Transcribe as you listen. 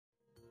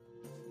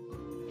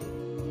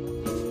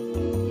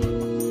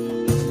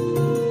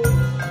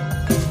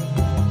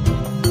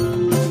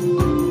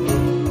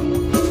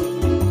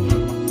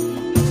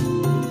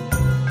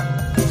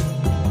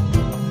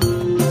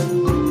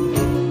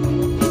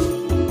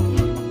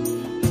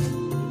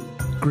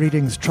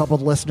Greetings,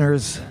 troubled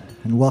listeners,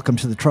 and welcome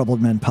to the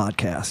Troubled Men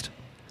podcast.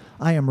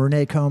 I am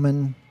Renee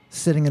Coman,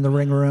 sitting in the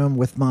ring room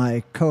with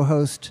my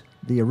co-host,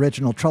 the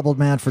original troubled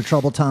man for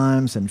troubled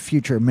times and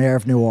future mayor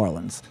of New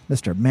Orleans,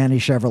 Mr. Manny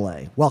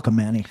Chevrolet. Welcome,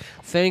 Manny.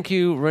 Thank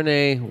you,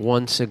 Renee,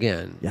 once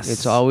again. Yes.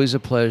 It's always a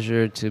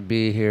pleasure to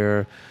be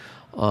here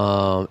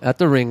at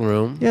the ring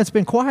room. Yeah, it's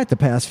been quiet the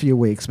past few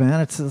weeks,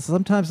 man. It's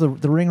sometimes the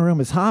ring room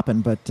is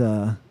hopping, but...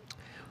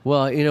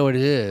 Well, you know what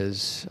it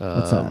is?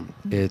 What's that?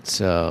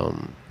 It's...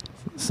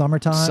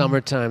 Summertime?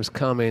 Summertime's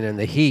coming, and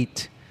the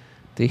heat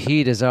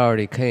has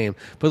already came.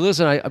 But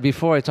listen,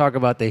 before I talk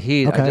about the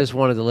heat, Okay. I just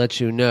wanted to let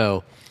you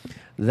know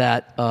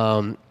that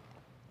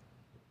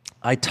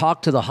I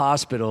talked to the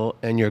hospital,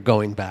 and you're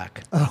going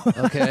back. Oh.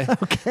 Okay?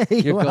 Okay.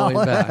 You're going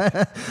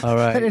back. All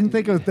right. I didn't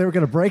think they were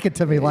going to break it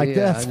to me like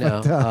this.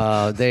 No.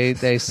 But,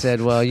 They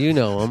said, well, you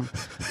know him,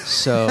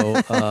 so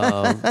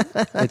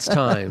it's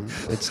time.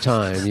 It's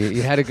time.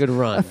 You had a good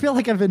run. I feel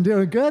like I've been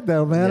doing good,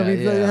 though, man.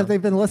 Yeah. Have they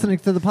been listening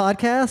to the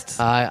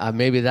podcasts?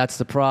 Maybe that's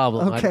the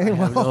problem. Okay, I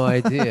have no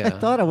idea. I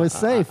thought I was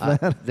safe,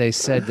 man. They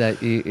said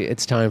that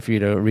it's time for you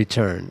to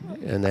return,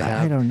 and they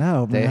have. I don't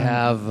know, They man.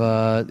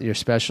 have your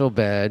special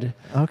bed.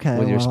 Okay,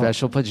 With your well-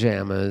 special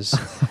pajamas.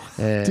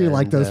 Do you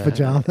like those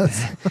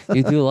pajamas?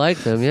 You do like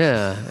them,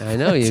 yeah. I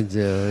know you do.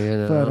 You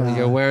know, But,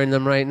 you're wearing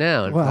them right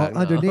now. in well, fact,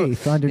 no.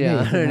 underneath, Yeah, you know,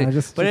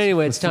 underneath. But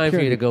anyway, it's time for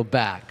you security. to go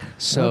back.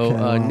 So, Okay,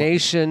 well.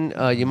 Nation,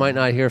 you might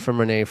not hear from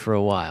Renee for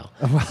a while.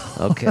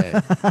 Okay,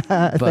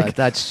 but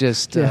that's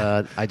just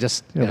Yeah. I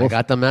well,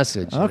 got the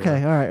message. you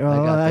Okay, know. all right.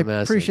 Well, got the I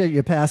message. appreciate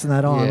you passing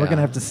that on. We're Yeah. going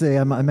to have to see.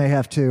 I may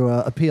have to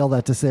appeal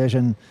that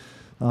decision.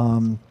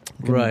 Gonna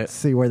Right.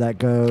 See where that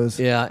goes.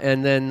 Yeah,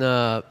 and then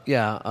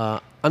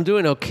I'm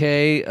doing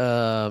okay.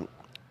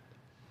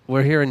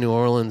 We're here in New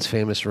Orleans,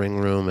 famous ring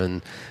room,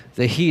 and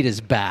the heat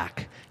is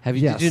back.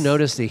 Yes. Did you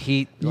notice the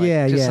heat?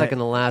 Yeah. Like in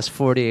the last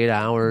 48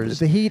 hours.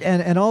 The heat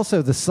and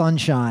also the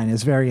sunshine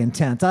is very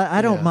intense.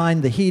 I don't Yeah.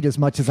 mind the heat as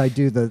much as I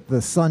do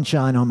the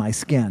sunshine on my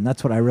skin.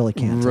 That's what I really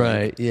can't take.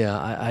 Right. Yeah.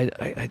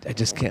 I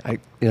just can't. I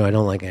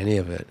don't like any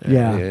of it.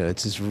 Yeah.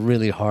 It's just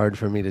really hard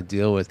for me to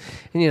deal with.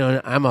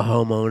 And I'm a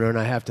homeowner, and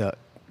I have to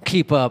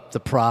keep up the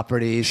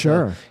property.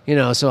 Sure.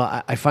 So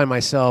I find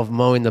myself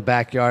mowing the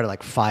backyard at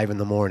like 5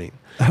 a.m.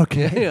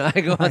 Okay. I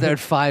go out there at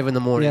 5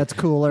 a.m. Yeah, it's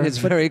cooler. It's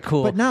But- very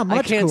cool. but not much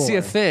I can't see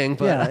a cooler. thing,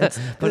 but Yeah,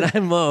 but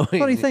I'm mowing.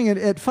 Funny thing,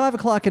 at 5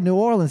 o'clock in New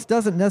Orleans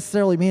doesn't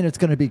necessarily mean it's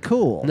going to be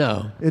cool.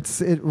 No.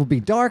 It will be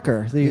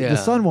darker. The Yeah.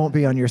 sun won't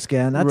be on your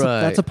skin. That's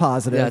Right. that's a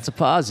positive. Yeah, it's a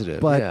positive.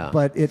 but yeah.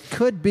 but it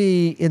could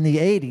be in the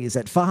 80s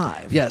at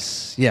 5.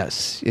 Yes,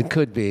 it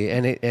could be,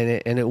 and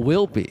it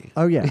will be.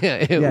 Oh yeah. yeah,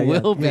 it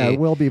will be. Yeah, it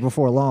will be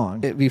before long.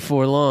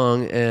 Before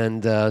long,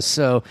 and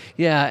so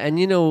yeah, and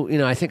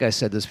I think I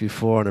said this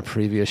before on a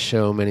previous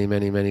show,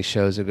 many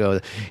shows ago.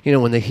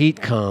 When the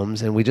heat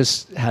comes, and we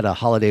just had a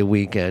holiday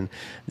weekend,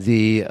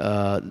 the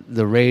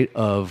rate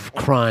of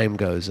crime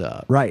goes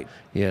up. Right.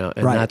 And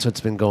Right. that's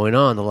what's been going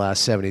on the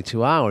last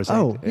 72 hours.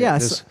 Oh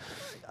yes.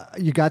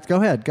 Go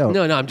ahead. Go.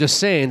 No, I'm just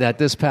saying that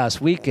this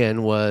past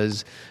weekend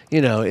was,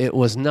 it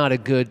was not a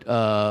good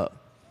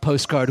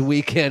postcard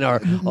weekend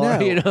or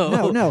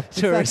no.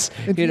 tourists,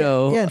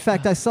 Yeah, in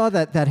fact, I saw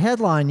that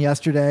headline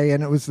yesterday,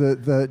 and it was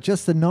the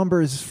just the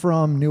numbers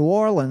from New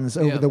Orleans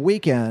over Yeah. the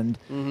weekend,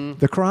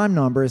 the crime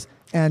numbers.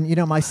 And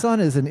my son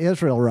is in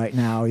Israel right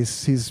now. He's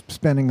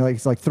spending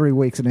like 3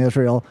 weeks in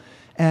Israel,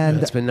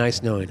 and It's been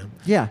nice knowing him.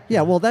 yeah.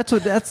 Well, that's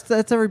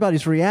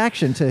everybody's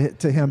reaction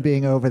to him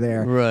being over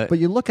there. Right. But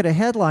you look at a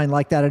headline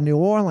like that in New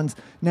Orleans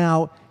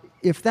now.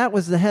 If that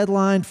was the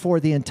headline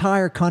for the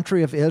entire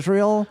country of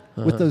Israel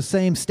with those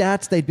same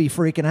stats, they'd be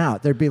freaking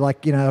out. There'd be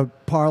like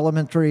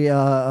parliamentary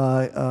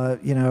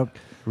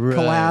Right.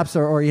 collapse,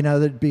 or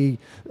there'd be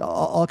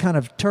all kind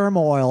of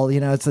turmoil.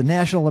 It's a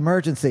national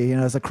emergency.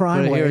 It's a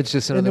crime But here wave. it's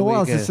just in another New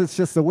Orleans, weekend. it's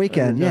just the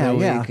weekend.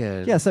 Another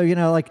weekend. Yeah. So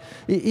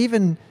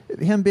even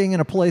him being in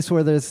a place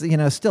where there's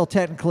still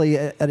technically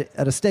at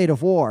a state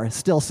of war, is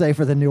still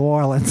safer than New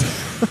Orleans.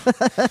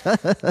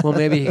 Well,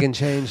 maybe he can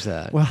change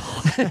that.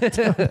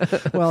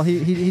 Well,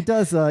 he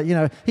does.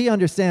 He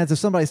understands if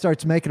somebody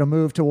starts making a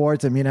move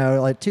towards him,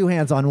 like two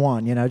hands on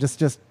one.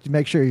 Just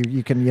make sure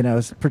you can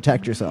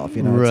protect yourself.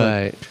 It's like-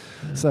 right.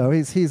 so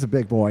he's a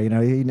big boy. He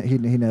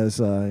knows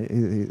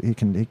he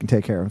can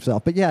take care of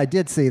himself. But yeah, I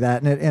did see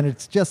that, and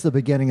it's just the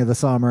beginning of the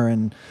summer,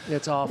 and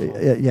It's awful.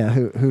 yeah,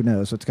 who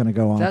knows what's going to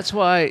go on? That's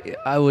why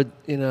I would,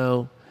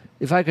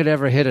 if I could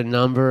ever hit a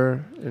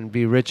number and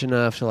be rich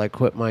enough to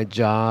quit my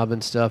job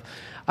and stuff,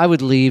 I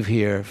would leave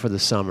here for the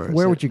summer.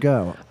 Where would you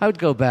go? I would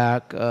go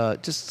back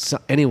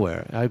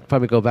anywhere. I'd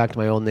probably go back to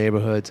my old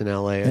neighborhoods in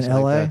L.A. or In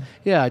something like LA? that.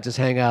 Yeah, I'd just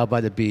hang out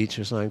by the beach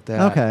or something like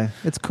that. Okay,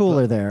 it's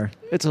cooler there.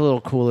 It's a little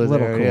cooler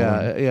Little there.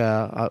 cooler.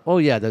 Yeah. Oh,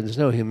 yeah. There's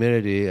no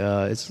humidity.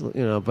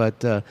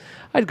 But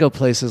I'd go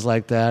places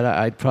like that.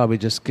 I'd probably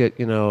just get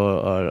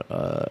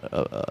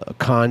a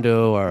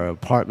condo or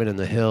apartment in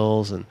the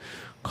hills and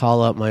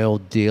call up my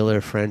old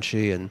dealer,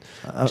 Frenchie, and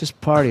just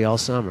party all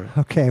summer.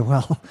 Okay,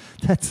 well,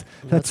 that's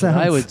what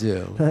I would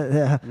do.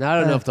 Yeah. And I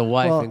don't know if the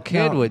wife and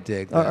kid would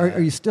dig that.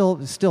 Are you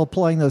still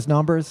playing those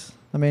numbers?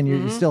 I mean,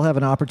 you still have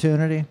an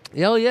opportunity?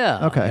 Oh,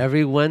 yeah. Okay.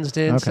 Every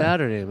Wednesday and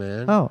Saturday,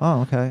 man.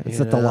 Oh, okay. Is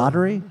it the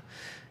lottery?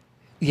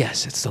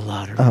 Yes, it's the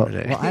lottery. Oh,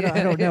 well, I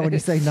don't know when you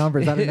say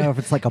numbers. I don't know if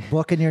it's like a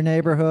book in your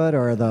neighborhood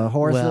or the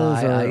horses.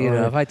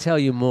 Well, if I tell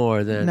you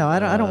more, then no, I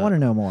don't want to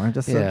know more.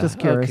 Just curious.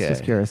 Okay.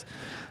 Just curious.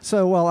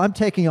 So, well, I'm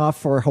taking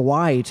off for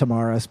Hawaii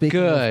tomorrow.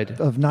 Speaking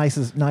of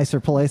nicer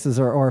places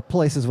or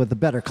places with a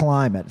better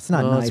climate. It's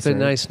not nicer. It's been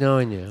nice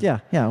knowing you. Yeah.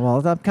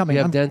 Well, I'm coming.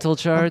 You have dental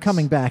charts? I'm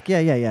coming back. Yeah.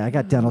 I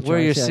got dental charts. Where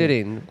you're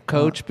sitting?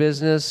 Coach,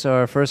 business,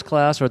 or first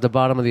class, or at the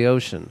bottom of the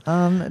ocean?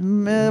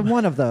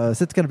 One of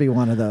those. It's going to be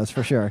one of those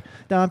for sure.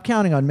 Now, I'm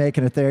counting on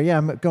making it there. Yeah,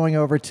 I'm going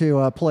over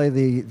to play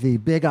the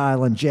Big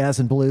Island Jazz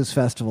and Blues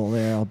Festival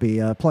there. I'll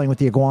be playing with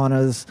the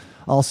Iguanas.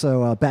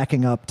 Also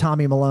backing up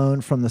Tommy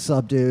Malone from the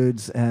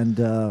Subdudes. And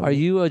are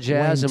you a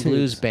jazz Wayne and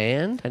blues Toots.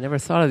 band? I never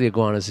thought of the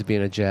Iguanas as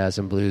being a jazz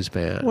and blues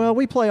band. Well,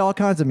 we play all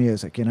kinds of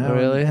music, you know.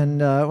 Really?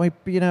 And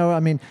I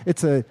mean,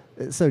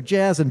 so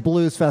jazz and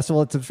blues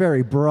festival. It's a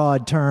very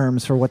broad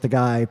terms for what the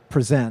guy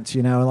presents,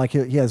 you know. Like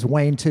he has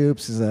Wayne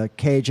Toops, is a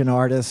Cajun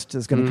artist,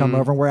 is going to come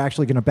over, and we're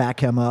actually going to back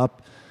him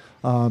up.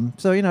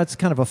 So it's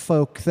kind of a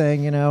folk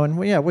thing, you know, and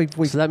we.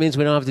 So that means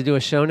we don't have to do a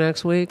show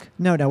next week?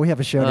 No, we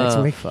have a show next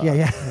week. Fuck.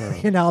 Yeah.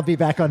 I'll be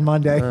back on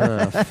Monday.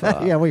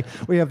 Fuck. Yeah,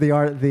 we have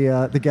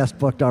the guest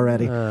booked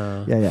already.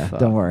 Fuck.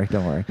 Don't worry.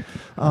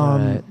 All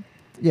right.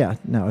 Yeah,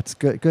 no, it's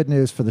good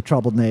news for the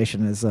troubled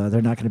nation is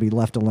they're not going to be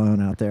left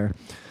alone out there.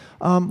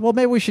 Well,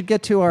 maybe we should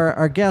get to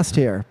our guest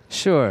here.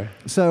 Sure.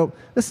 So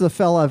this is a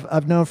fella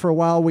I've known for a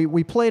while.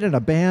 We played in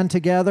a band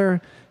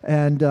together.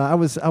 And I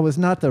was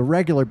not the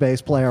regular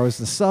bass player. I was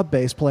the sub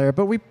bass player.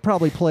 But we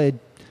probably played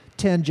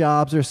 10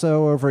 jobs or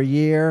so over a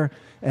year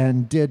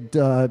and did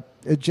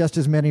just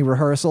as many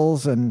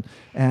rehearsals. And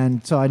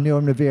so I knew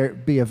him to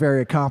be a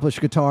very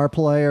accomplished guitar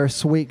player,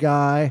 sweet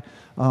guy,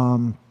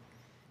 and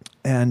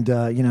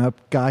a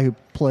guy who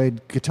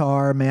played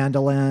guitar,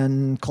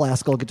 mandolin,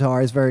 classical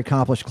guitar. He's a very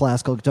accomplished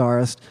classical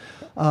guitarist.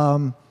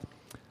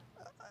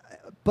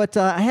 But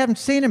I haven't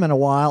seen him in a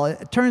while.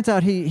 It turns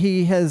out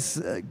he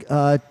has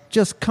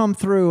just come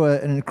through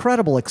an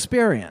incredible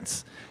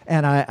experience.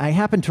 And I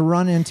happened to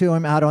run into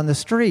him out on the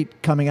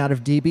street coming out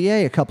of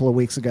DBA a couple of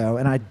weeks ago.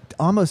 And I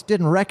almost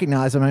didn't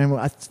recognize him. I mean,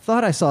 I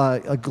thought I saw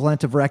a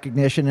glint of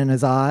recognition in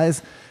his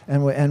eyes.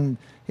 And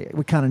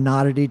we kind of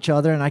nodded at each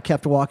other. And I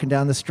kept walking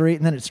down the street.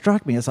 And then it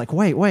struck me. It's like,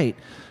 wait.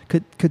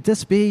 Could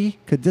this be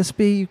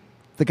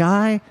the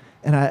guy?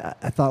 And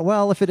I thought,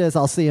 well, if it is,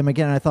 I'll see him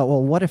again. And I thought,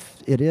 well, what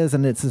if it is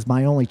and this is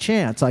my only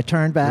chance? I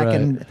turned back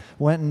and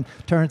went, and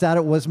turns out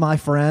it was my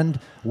friend,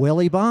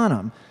 Willie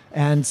Bonham.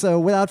 And so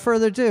without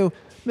further ado,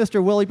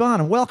 Mr. Willie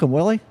Bonham. Welcome,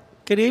 Willie.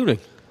 Good evening.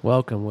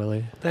 Welcome,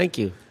 Willie. Thank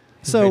you.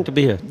 So, great to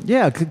be here.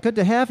 Yeah, good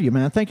to have you,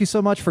 man. Thank you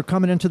so much for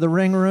coming into the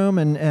ring room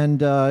and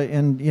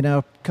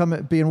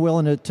being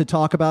willing to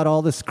talk about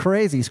all this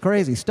crazy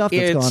stuff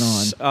that's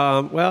going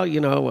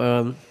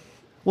on.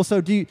 Well,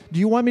 so do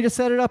you want me to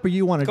set it up, or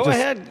you want to go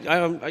ahead?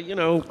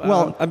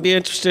 I'd be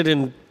interested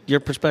in your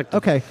perspective.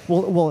 Okay.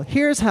 Well,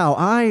 here's how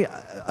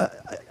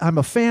I'm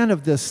a fan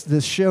of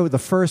this show, The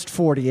First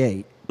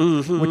 48,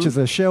 which is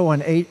a show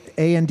on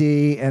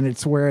A&D, and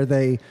it's where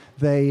they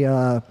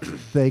kind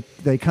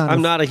of.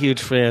 I'm not a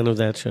huge fan of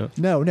that show.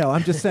 No,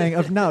 I'm just saying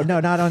not.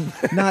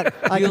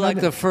 You like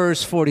the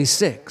first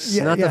 46?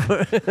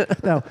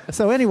 No.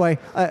 So anyway,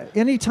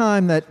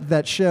 anytime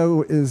that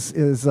show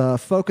is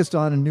focused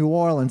on New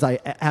Orleans, I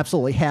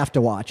absolutely have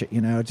to watch it. You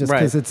know, just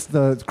because it's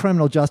the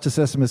criminal justice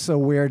system is so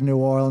weird in New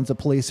Orleans. The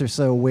police are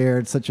so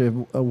weird, such a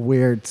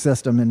weird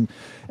system, and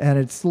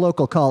it's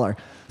local color.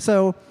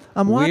 So.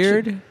 I'm watching.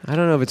 Weird? I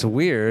don't know if it's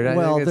weird.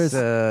 Well, I think there's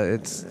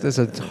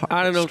a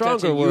I don't know if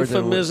that's a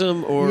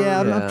euphemism or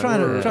I'm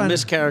trying to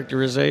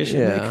mischaracterization.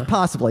 Yeah.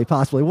 Possibly.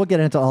 We'll get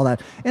into all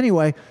that.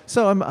 Anyway,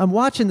 so I'm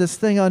watching this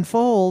thing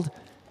unfold,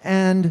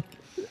 and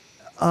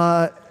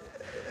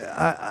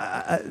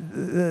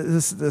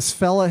this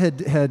fella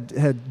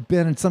had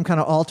been in some kind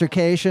of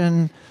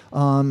altercation.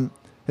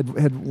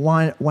 Had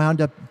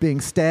wound up being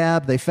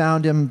stabbed. They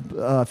found him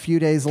a few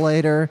days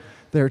later.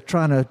 They're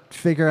trying to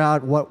figure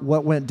out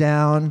what went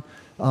down.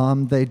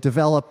 They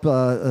develop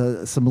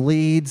some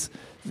leads,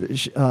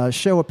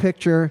 show a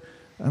picture.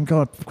 I'm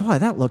going, boy,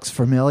 that looks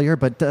familiar,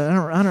 but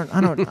I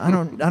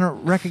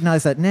don't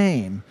recognize that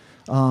name.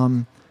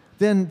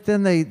 Then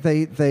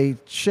they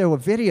show a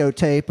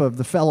videotape of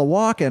the fellow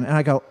walking, and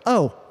I go,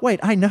 oh wait,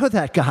 I know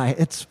that guy.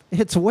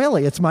 It's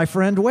Willie. It's my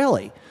friend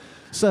Willie.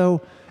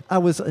 So I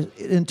was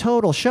in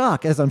total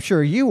shock, as I'm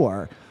sure you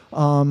are.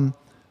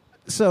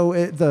 So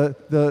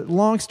the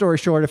long story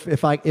short,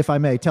 if I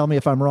may, tell me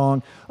if I'm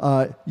wrong.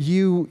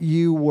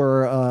 You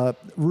were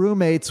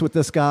roommates with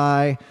this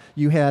guy.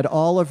 You had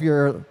all of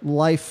your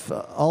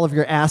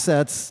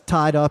assets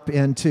tied up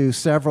into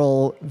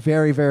several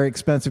very, very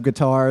expensive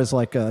guitars,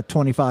 like a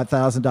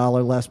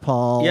 $25,000 Les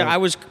Paul. Yeah, I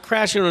was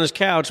crashing on his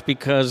couch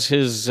because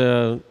his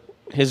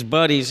his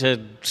buddies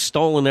had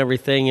stolen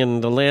everything,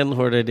 and the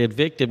landlord had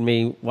evicted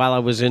me while I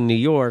was in New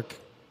York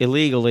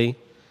illegally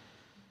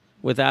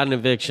without an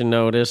eviction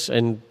notice,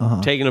 and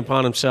taken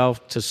upon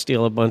himself to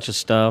steal a bunch of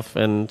stuff,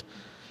 and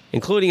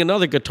including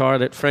another guitar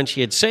that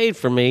Frenchie had saved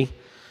for me,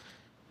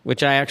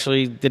 which I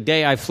actually, the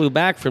day I flew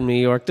back from New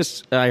York,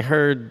 I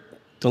heard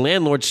the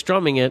landlord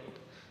strumming it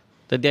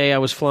the day I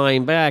was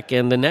flying back,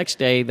 and the next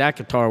day that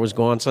guitar was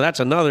gone. So that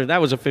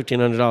was a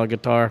 $1,500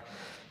 guitar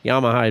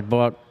Yamaha I had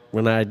bought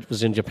when I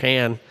was in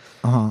Japan.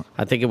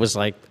 I think it was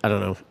like, I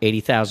don't know,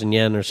 80,000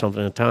 yen or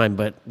something at the time,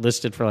 but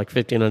listed for like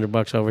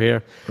 $1,500 over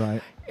here.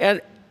 Right.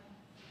 And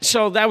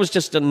so that was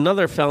just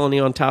another felony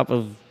on top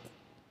of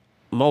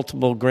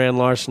multiple grand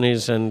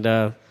larcenies, and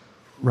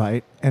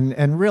right.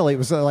 And really, it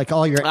was like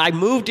all your. I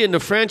moved into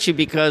Frenchie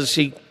because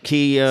he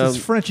this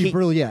is Frenchie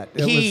Bruyette.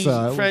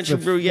 Frenchie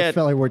Bruyette. The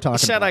fellow we're talking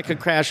said about. I could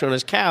crash on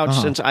his couch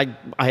since I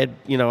had,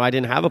 I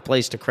didn't have a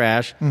place to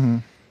crash,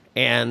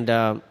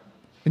 and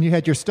you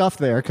had your stuff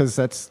there because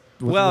that's.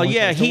 Well,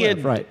 yeah, he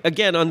had, right.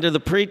 Again, under the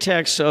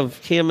pretext of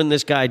him and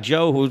this guy,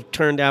 Joe, who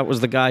turned out was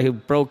the guy who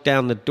broke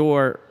down the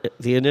door,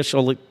 the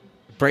initial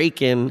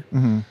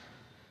break-in,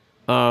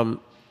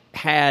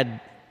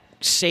 had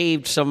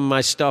saved some of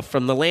my stuff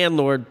from the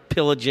landlord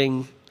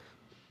pillaging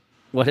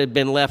what had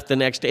been left the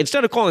next day.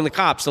 Instead of calling the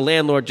cops, the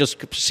landlord just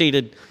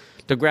proceeded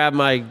to grab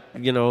my,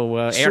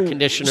 air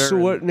conditioner. So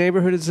what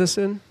neighborhood is this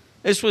in?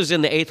 This was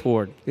in the 8th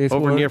Ward,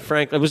 near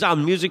Franklin. It was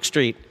on Music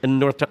Street,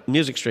 North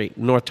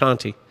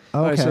Tonti.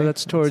 Okay, right, so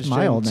that's towards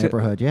my old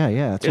neighborhood.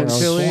 Yeah. That's where I was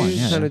born. Gentile,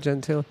 Yeah. kind of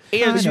Gentile.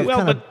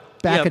 Kind of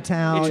back of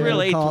town. It's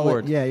really 8th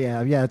Ward.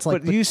 Yeah. It's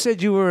like. But you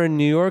said you were in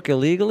New York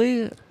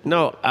illegally?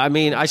 No, I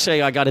mean, I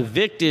say I got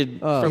evicted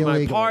from my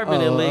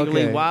apartment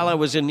illegally while I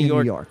was in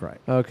New York,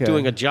 right? Okay.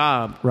 Doing a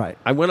job. Right.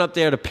 I went up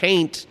there to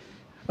paint.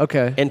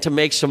 Okay. And to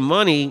make some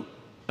money.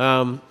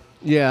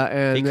 Yeah,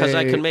 and because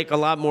I can make a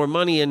lot more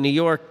money in New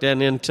York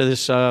than into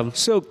this.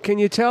 So, can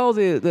you tell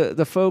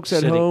the folks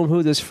at home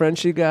who this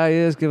Frenchie guy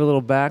is? Give a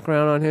little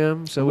background on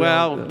him. So,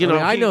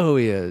 I know who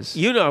he is.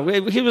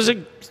 He was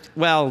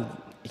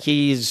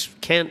he's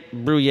Kent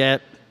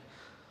Bruyette,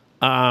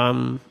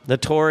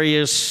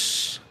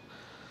 notorious.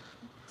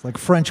 Like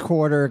French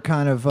Quarter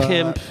kind of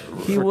pimp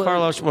for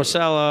Carlos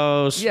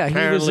Marcellos. Yeah,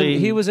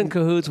 he was in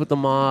cahoots with the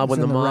mob when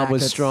the mob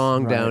was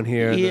strong down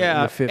here.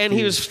 Yeah, in the 50s. and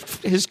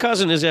his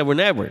cousin is Edwin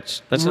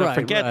Edwards. Let's not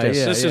forget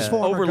this. This is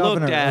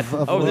overlooked at.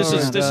 This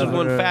is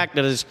one fact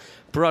that is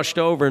brushed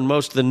over in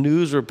most of the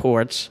news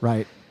reports.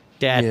 Right.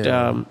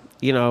 That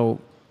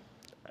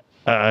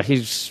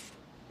he's.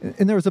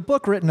 And there was a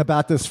book written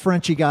about this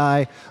Frenchie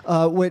guy,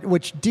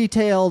 which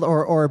detailed,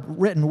 or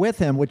written with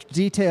him, which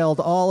detailed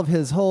all of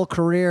his whole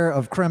career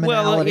of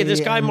criminality. Well,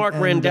 this guy, Mark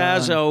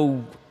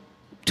Randazzo,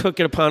 took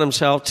it upon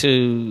himself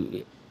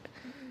to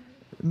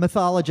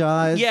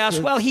mythologize. Yes,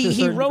 well,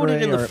 he wrote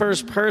it in the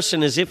first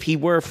person as if he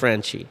were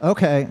Frenchie.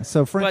 Okay,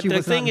 so Frenchie was not involved. But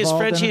the thing is,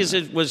 Frenchie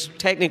was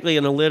technically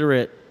an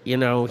illiterate. He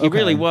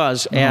really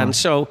was. And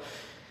so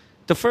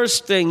the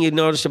first thing you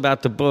notice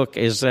about the book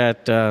is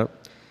that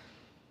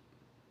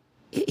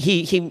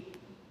he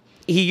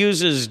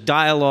uses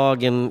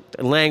dialogue and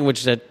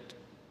language that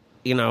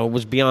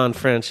was beyond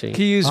Frenchie.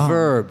 He used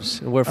verbs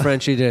where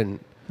Frenchie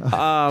didn't.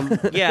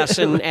 Yes,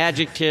 and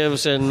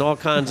adjectives and all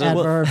kinds of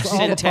adverbs,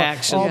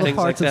 syntax all and the things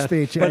parts like of that.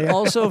 Speech, but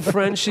also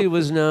Frenchie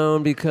was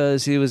known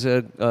because he was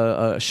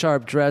a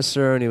sharp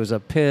dresser and he was a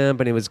pimp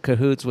and he was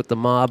cahoots with the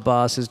mob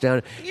bosses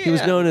down. Yeah. He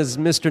was known as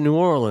Mr. New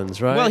Orleans,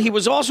 right? Well, he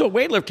was also a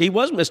weightlifter. He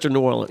was Mr.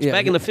 New Orleans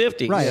back in the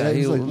 50s. Right. Yeah,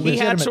 he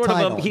had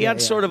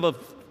sort of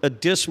a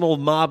dismal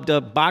mobbed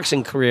up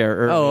boxing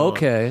career.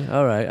 Okay.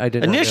 All right. I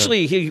didn't.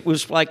 Initially, he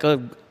was like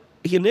a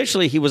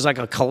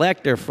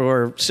collector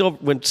for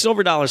when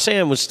Silver Dollar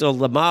Sam was still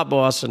the mob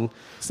boss, and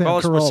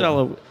Carlos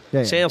Marcello,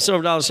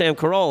 Silver Dollar Sam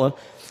Carolla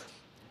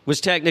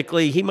was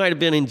technically, he might have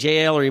been in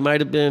jail, or he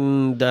might have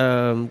been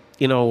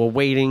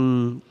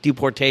awaiting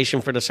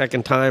deportation for the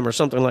second time or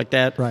something like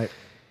that. Right.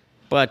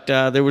 But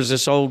there was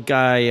this old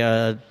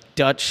guy,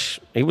 Dutch.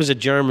 He was a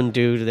German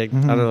dude. I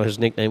don't know, his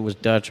nickname was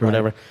Dutch or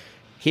whatever.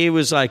 He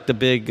was like the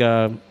big,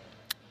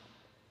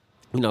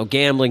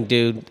 gambling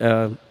dude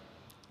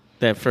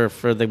that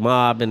for the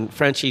mob, and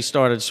Frenchie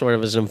started sort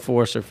of as an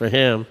enforcer for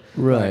him.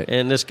 Right.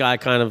 And this guy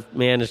kind of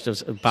managed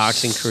a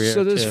boxing career.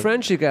 So this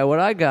Frenchie guy, what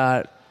I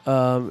got,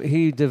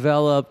 he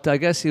developed, I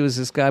guess he was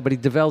this guy, but he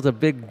developed a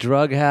big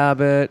drug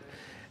habit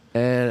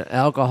and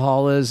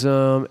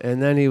alcoholism,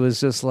 and then he was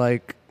just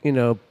like,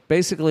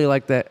 basically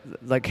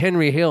like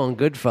Henry Hill in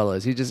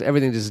Goodfellas.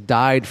 Everything just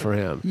died for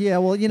him. Yeah,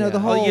 well, the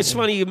whole... Well, it's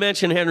funny you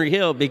mentioned Henry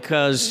Hill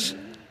because,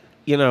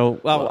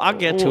 I'll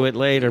get to it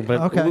later,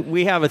 but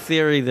we have a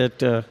theory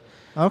that...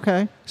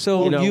 Okay.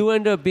 So you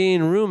end up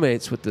being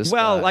roommates with this guy.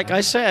 Well, like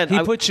I said...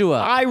 He put you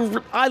up.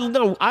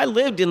 I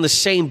lived in the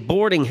same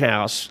boarding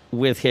house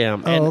with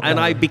him, and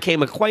I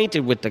became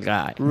acquainted with the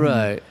guy.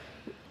 Right.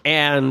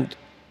 And,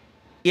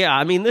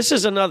 this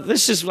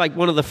is like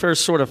one of the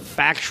first sort of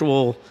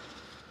factual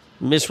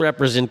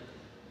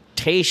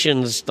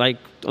misrepresentations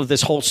of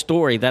this whole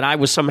story, that I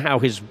was somehow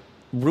his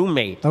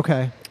roommate.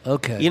 Okay.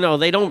 Okay. You know,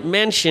 they don't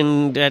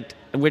mention that,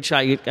 which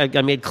I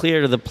made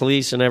clear to the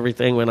police and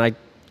everything when I,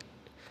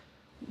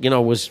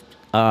 was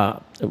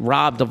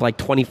robbed of like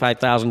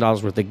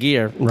 $25,000 worth of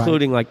gear,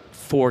 including like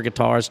 4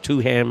 guitars, 2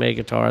 handmade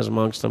guitars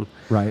amongst them.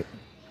 Right.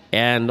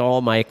 And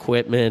all my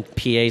equipment,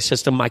 PA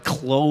system, my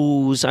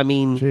clothes. I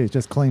mean, Jeez,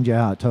 just cleaned you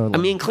out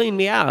totally. cleaned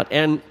me out.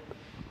 And,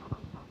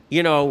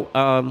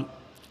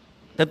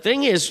 the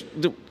thing is,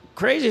 the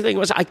crazy thing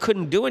was I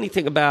couldn't do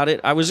anything about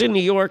it. I was in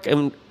New York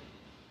and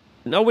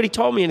nobody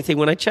told me anything.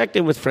 When I checked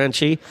in with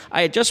Frenchie,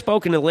 I had just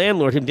spoken to the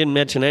landlord who didn't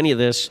mention any of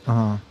this,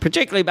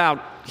 particularly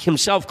about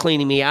himself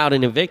cleaning me out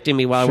and evicting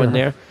me while I went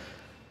there.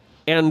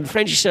 And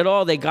Frenchie said,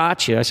 "Oh, they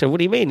got you." I said, "What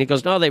do you mean?" He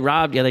goes, "No, they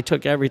robbed you. They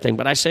took everything.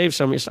 But I saved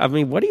some of your stuff." I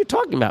mean, what are you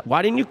talking about?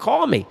 Why didn't you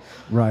call me?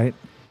 Right.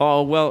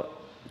 Oh, well,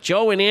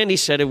 Joe and Andy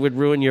said it would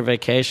ruin your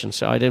vacation,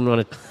 so I didn't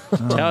want to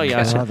tell you.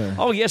 I said,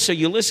 "Oh, yes, so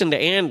you listened to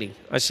Andy."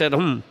 I said,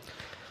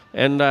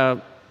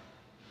 And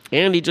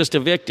Andy just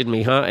evicted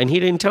me, huh? And he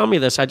didn't tell me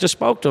this. I just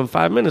spoke to him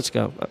 5 minutes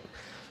ago.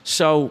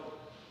 So,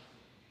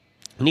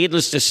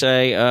 needless to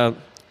say,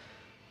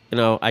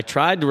 I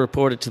tried to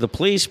report it to the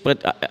police,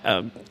 but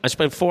I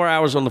spent 4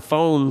 hours on the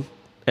phone.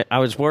 I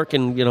was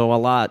working, a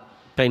lot,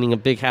 painting a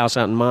big house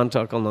out in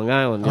Montauk on Long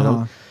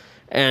Island,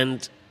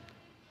 and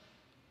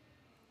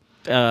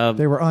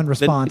they were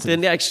unresponsive. The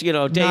next, day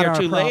Not or two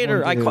our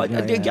later, I problem,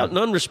 called. dude.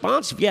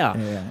 Unresponsive.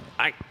 Yeah.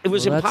 It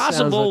was Well, that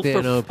impossible sounds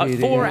like the for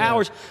NOPD, 4 yeah.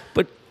 hours.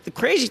 But the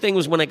crazy thing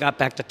was when I got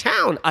back to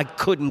town, I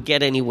couldn't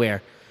get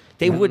anywhere.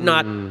 They would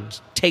not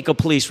take a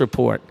police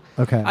report.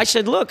 Okay. I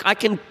said, "Look, I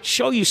can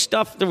show you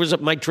stuff.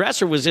 My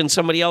dresser was in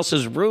somebody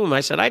else's room."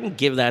 I said, "I didn't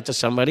give that to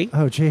somebody."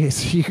 Oh,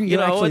 geez. You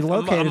actually a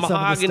located some of the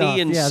mahogany stuff.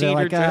 and yeah, they're cedar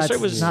like, dresser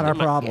it's was not our in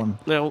my- problem.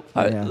 No.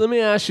 Yeah. Let me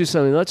ask you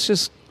something. Let's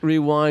just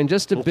rewind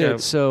just a Okay.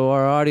 bit so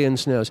our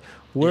audience knows.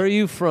 Where are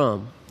you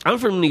from? I'm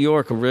from New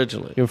York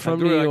originally. You're from I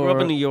grew New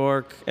up in York. New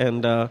York,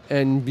 and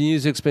And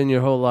music's been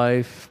your whole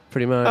life,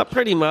 pretty much?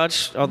 pretty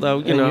much. Although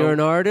And you're an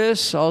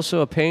artist,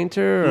 also a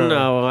painter? Or?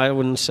 no, I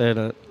wouldn't say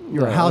that.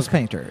 You're a house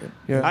painter.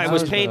 You're I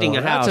was painting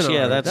a house. That's an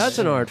Yeah, art. that's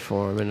an art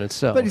form in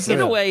itself. But he's in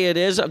a way it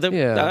is.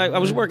 Yeah. I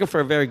was working for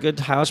a very good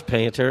house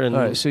painter, and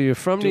All right, so you're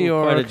from New doing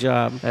York. quite a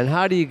job. And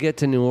how do you get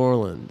to New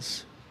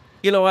Orleans?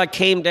 I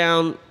came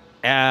down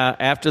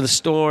after the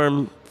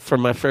storm for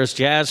my first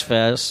Jazz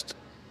Fest,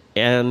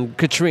 and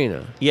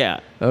Katrina. yeah,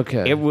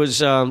 Okay. it was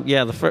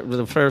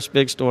the first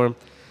big storm.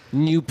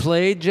 You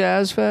played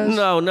Jazz Fest?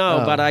 No,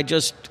 Oh. but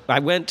I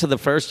went to the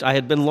first. I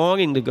had been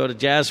longing to go to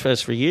Jazz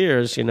Fest for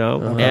years,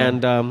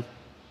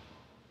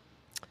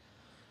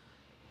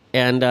 and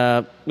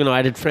I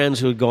had friends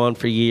who had gone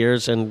for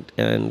years, and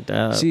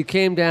So you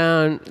came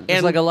down, just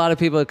and- like a lot of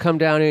people that come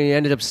down here and you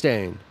ended up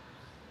staying.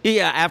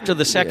 yeah. After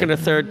the second or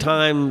third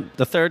time,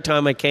 the third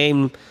time I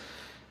came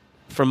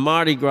from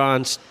Mardi Gras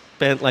and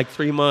spent like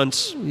 3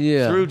 months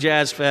through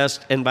Jazz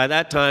Fest, and by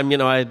that time,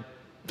 I had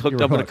hooked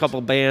were up with a hooked.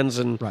 couple bands,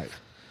 and Right.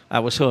 I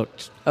was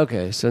hooked.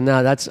 Okay, so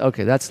now that's a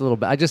little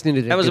bit. I just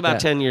needed to That was get about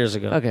 10 years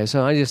ago. Okay,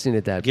 so I just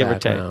needed that Give or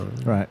take.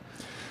 background. Right.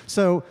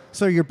 So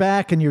you're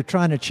back and you're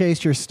trying to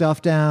chase your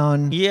stuff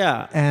down.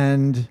 Yeah.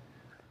 And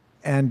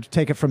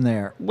take it from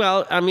there.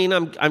 Well,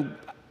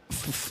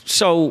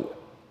 so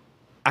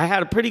I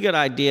had a pretty good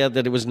idea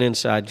that it was an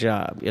inside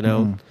job,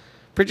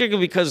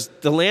 particularly because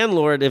the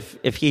landlord,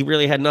 if he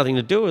really had nothing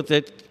to do with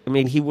it,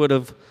 he would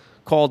have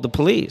called the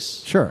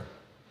police. Sure.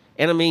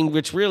 And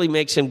which really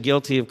makes him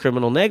guilty of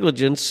criminal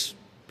negligence,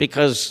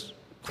 because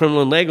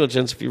criminal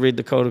negligence, if you read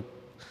the Code of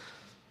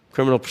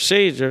Criminal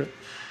Procedure,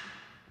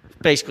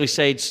 basically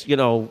says,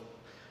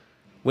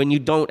 when you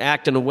don't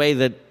act in a way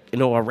that,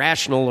 a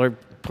rational or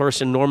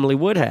person normally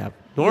would have.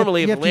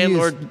 Normally, You if have a to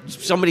landlord,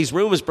 somebody's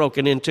room is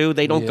broken into,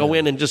 they don't go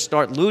in and just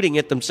start looting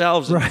it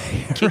themselves and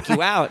kick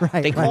you out. Right,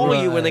 They right, call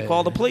you right. when they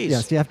call the police.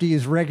 Yes, you have to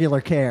use regular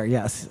care.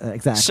 Yes,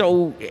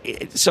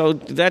 exactly. So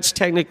that's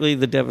technically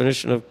the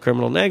definition of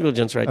criminal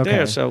negligence right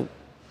there. So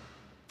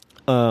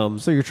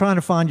So you're trying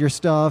to find your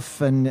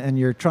stuff and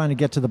you're trying to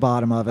get to the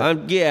bottom of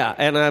it.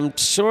 and I'm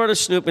sort of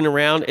snooping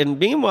around. And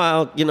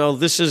meanwhile,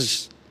 this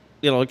is,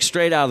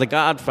 straight out of The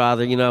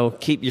Godfather,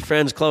 keep your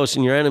friends close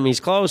and your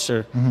enemies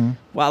closer. Mm-hmm.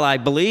 While I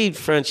believed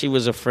Frenchie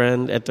was a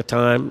friend at the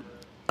time,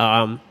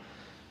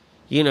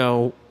 he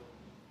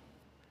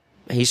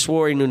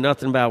swore he knew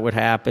nothing about what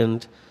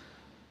happened.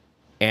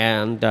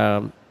 And,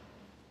 I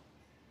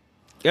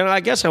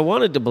guess I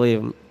wanted to believe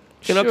him.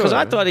 Because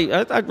I Sure. thought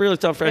I really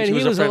thought Frenchie And he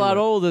was a a friend. lot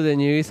older than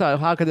you. You thought,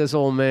 how could this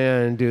old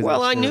man do this?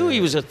 Well, I to knew me?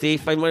 he was a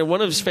thief. One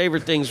of his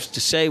favorite things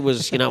to say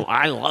was,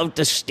 I love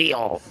to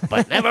steal,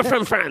 but never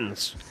from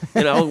friends.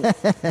 Right,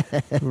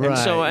 And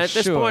so at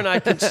this sure. point, I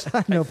could.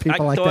 I know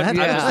people like thought that.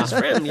 I was his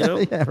friend.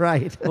 Yeah,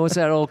 right. What's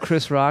that old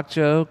Chris Rock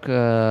joke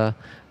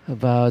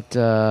about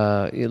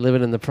you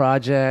living in the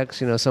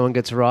projects? Someone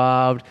gets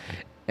robbed,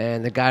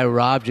 and the guy who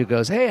robbed you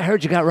goes, "Hey, I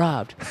heard you got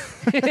robbed."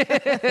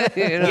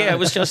 Yeah, it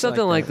was just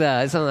something like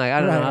that. Something like I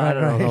don't know. I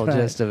don't know the whole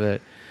gist of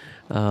it.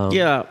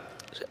 Yeah.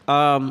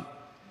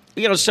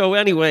 So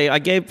anyway, I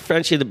gave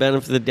Frenchie the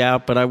benefit of the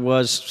doubt, but I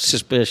was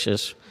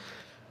suspicious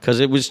because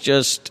it was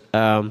just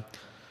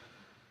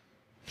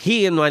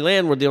he and my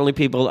landlord were the only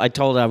people I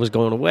told I was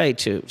going away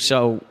to.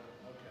 So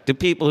the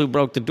people who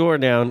broke the door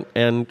down,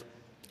 and,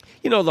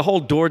 the whole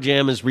door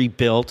jamb is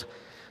rebuilt.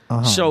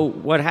 Uh-huh. So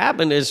what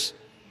happened is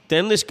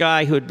then this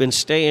guy who had been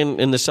staying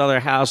in this other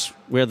house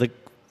where the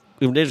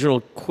original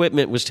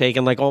equipment was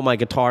taken, like all my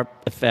guitar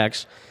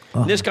effects,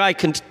 this guy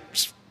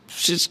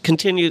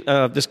continued.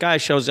 This guy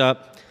shows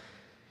up,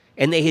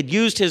 and they had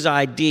used his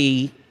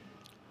ID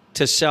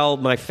to sell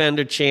my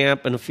Fender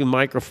Champ and a few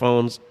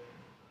microphones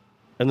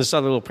and this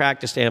other little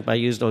practice amp I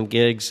used on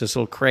gigs, this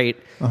little crate,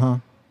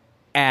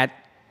 at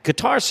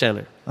Guitar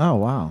Center. Oh,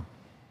 wow.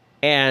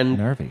 And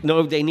nervy.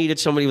 No, they needed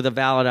somebody with a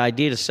valid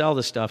ID to sell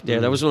the stuff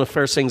there. That was one of the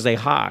first things they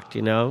hawked,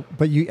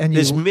 But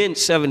this mint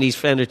 70s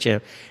Fender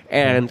Champ.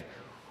 And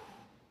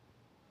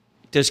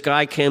this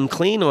guy came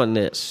clean on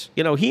this.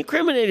 He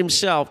incriminated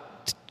himself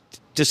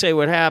to say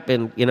what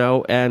happened,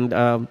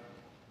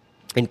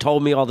 and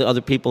told me all the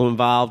other people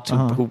involved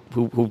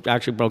who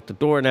actually broke the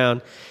door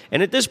down.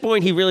 And at this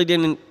point, he really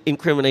didn't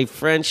incriminate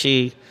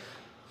Frenchie,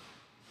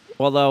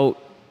 although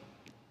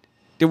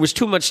there was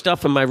too much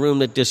stuff in my room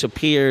that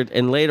disappeared.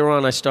 And later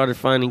on, I started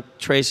finding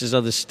traces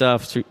of the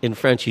stuff in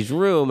Frenchie's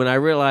room, and I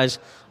realized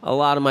a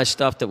lot of my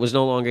stuff that was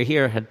no longer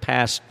here had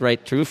passed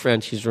right through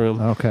Frenchie's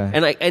room.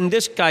 Okay. And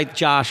this guy,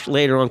 Josh,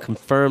 later on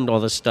confirmed all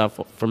this stuff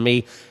for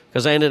me,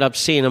 because I ended up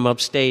seeing him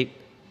upstate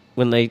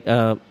when they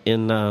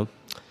in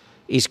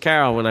East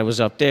Carroll when I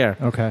was up there.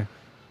 Okay.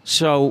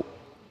 So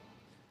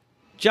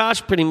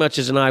Josh pretty much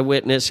is an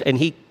eyewitness, and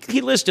he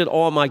listed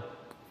all my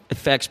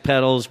effects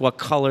pedals, what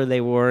color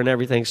they were, and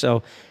everything.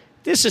 So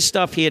this is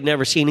stuff he had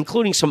never seen,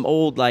 including some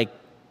old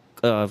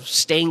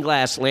stained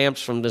glass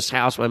lamps from this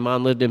house my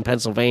mom lived in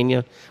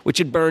Pennsylvania, which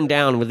had burned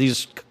down with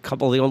these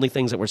couple of the only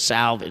things that were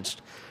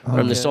salvaged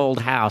from this old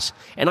house.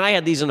 And I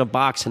had these in a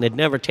box and had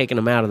never taken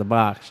them out of the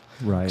box.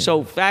 Right.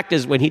 So fact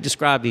is, when he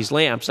described these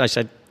lamps, I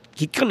said,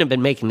 he couldn't have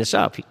been making this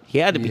up. He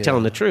had to be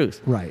telling the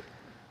truth. Right.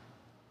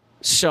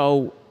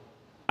 So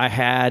I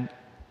had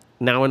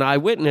now an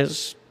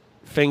eyewitness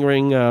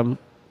fingering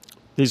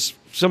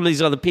some of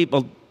these other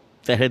people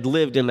that had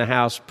lived in the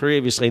house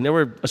previously, and they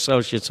were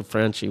associates of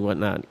Frenchie and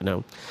whatnot,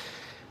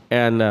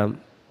 And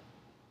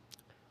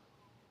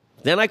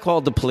then I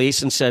called the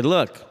police and said,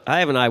 look, I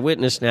have an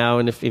eyewitness now,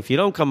 and if you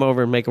don't come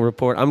over and make a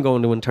report, I'm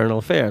going to internal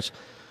affairs.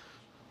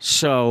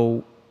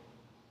 So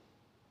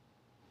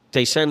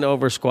they send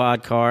over a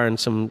squad car and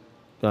some,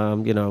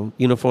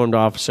 uniformed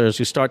officers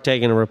who start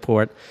taking a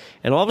report.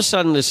 And all of a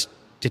sudden, this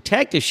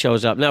detective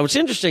shows up. Now, it's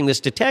interesting, this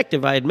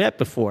detective I had met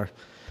before.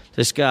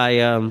 This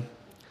guy,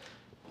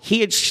 he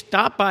had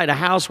stopped by the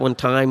house one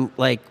time,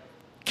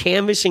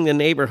 canvassing the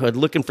neighborhood,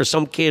 looking for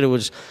some kid who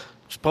was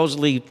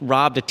supposedly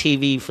robbed a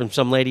TV from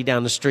some lady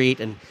down the street.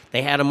 And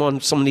they had him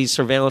on some of these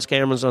surveillance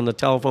cameras on the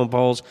telephone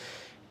poles.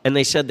 And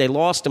they said they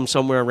lost him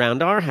somewhere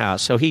around our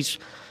house. So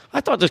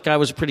I thought this guy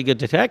was a pretty good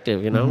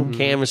detective,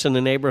 canvassing the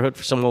neighborhood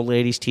for some old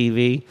lady's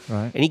TV.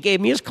 Right. And he gave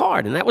me his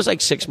card, and that was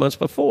 6 months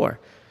before.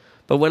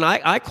 But when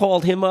I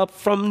called him up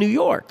from New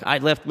York, I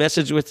left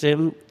message with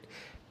him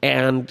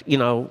and,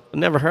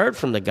 never heard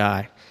from the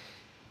guy.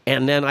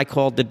 And then I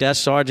called the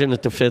desk sergeant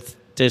at the 5th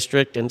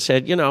District and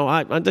said,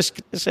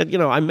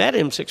 I met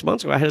him 6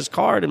 months ago. I had his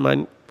card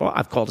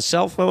I've called his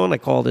cell phone. I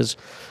called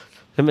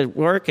him at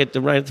work at the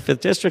 5th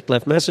District,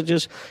 left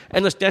messages.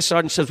 And the desk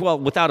sergeant says, well,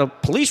 without a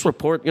police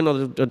report,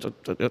 the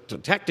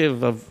detective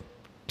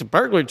the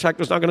burglary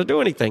detective's not going to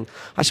do anything.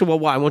 I said, well,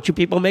 why won't you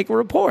people make a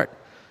report?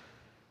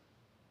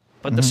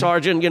 But the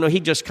sergeant, he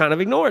just kind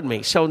of ignored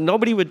me. So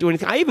nobody would do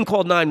anything. I even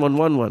called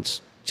 911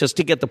 once just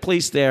to get the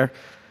police there,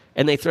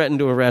 and they threatened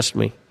to arrest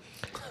me.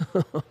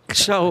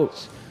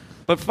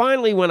 But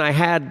finally, when I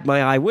had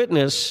my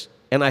eyewitness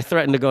and I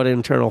threatened to go to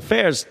internal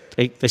affairs,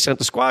 they sent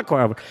the squad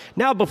car over.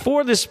 Now,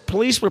 before this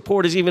police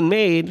report is even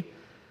made,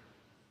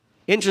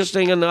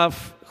 interesting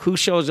enough, who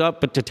shows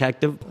up but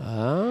detective?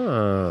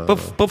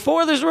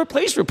 Before there's a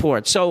police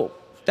report. So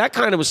that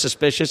kind of was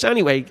suspicious.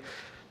 Anyway,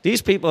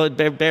 these people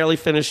had barely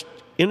finished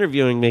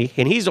interviewing me,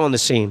 and he's on the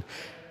scene.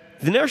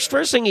 The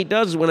first thing he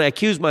does is when I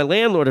accuse my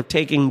landlord of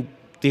taking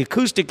the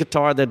acoustic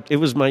guitar that it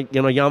was my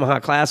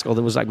Yamaha Classical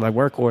that was like my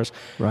workhorse.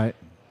 Right.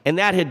 And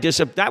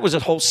that was a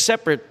whole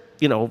separate,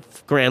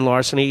 grand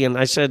larceny. And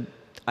I said,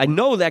 I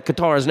know that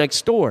guitar is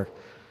next door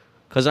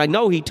because I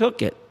know he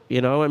took it. He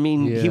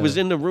was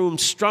in the room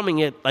strumming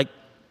it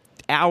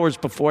hours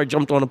before I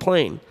jumped on a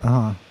plane.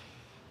 Uh-huh.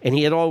 And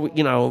he had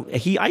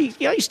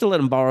I used to let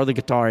him borrow the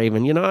guitar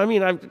even,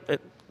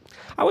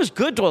 I was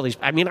good to all these.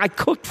 I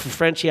cooked for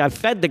Frenchie. I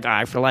fed the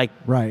guy for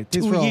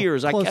 2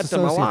 years. I kept him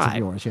alive.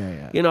 Yours.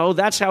 Yeah.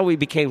 That's how we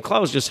became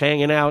close, just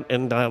hanging out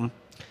and,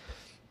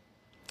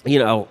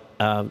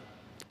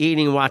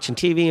 eating and watching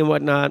TV and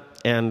whatnot.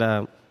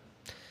 And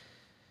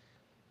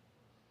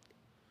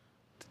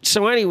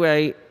so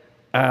anyway,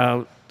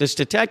 this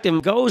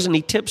detective goes and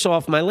he tips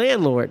off my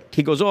landlord.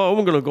 He goes,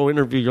 I'm going to go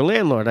interview your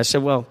landlord. I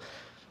said, well,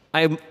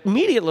 I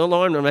immediately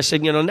alarmed him. I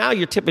said, now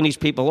you're tipping these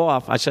people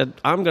off. I said,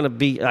 I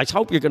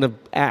hope you're going to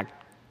act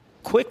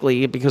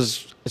quickly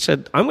because I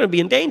said, I'm going to be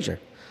in danger.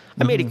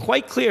 I made it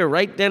quite clear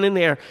right then and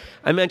there.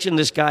 I mentioned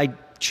this guy,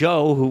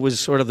 Joe, who was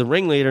sort of the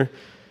ringleader,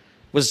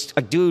 was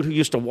a dude who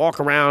used to walk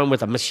around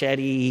with a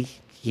machete.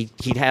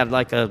 He'd have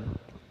like a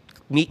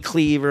meat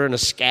cleaver and a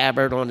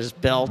scabbard on his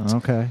belt.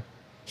 Okay.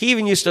 He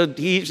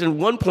at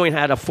one point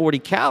had a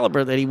 .40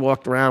 caliber that he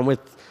walked around with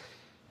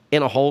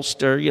in a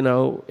holster,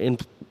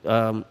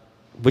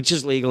 which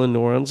is legal in New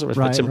Orleans, if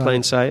it's in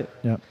plain sight.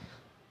 Yep.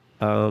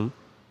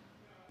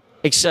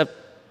 Except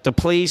the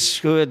police,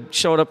 who had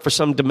showed up for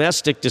some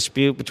domestic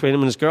dispute between him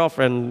and his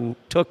girlfriend,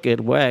 took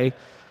it away.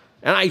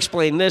 And I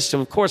explained this,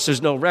 and of course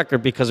there's no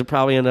record because it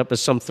probably ended up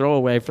as some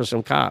throwaway for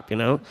some cop,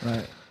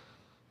 Right.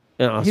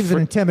 He was an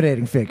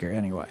intimidating figure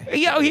anyway.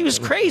 Yeah, he was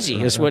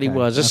crazy is what he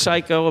was. A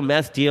psycho, a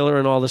meth dealer,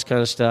 and all this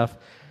kind of stuff.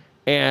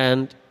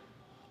 And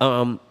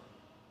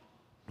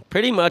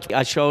pretty much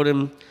I showed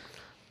him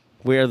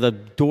where the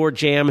door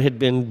jamb had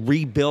been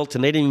rebuilt,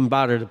 and they didn't even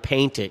bother to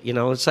paint it.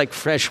 It's like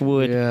fresh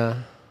wood. Yeah.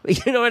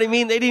 You know what I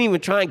mean? They didn't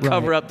even try and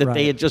cover up that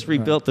they had just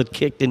rebuilt the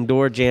kicked-in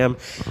door jamb.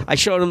 I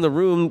showed him the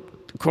room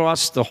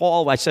across the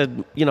hall. I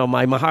said,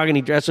 my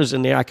mahogany dresser's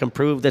in there. I can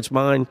prove that's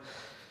mine.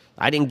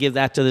 I didn't give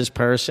that to this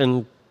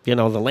person. The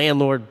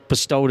landlord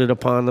bestowed it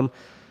upon them.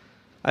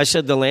 I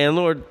said, the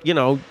landlord,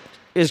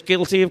 is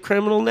guilty of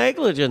criminal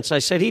negligence. I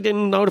said, he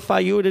didn't notify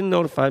you, he didn't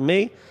notify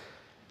me.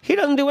 He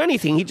doesn't do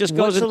anything. He just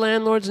goes. What's the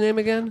landlord's name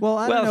again? Well,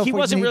 I don't know he if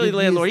wasn't we really need the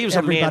to landlord. He use was a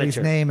everybody's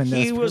manager. name in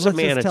this. He was Let's a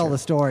manager. just tell the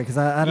story because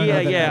I don't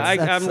know.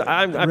 That's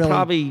I'm really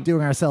probably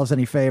doing ourselves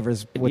any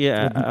favors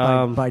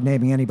by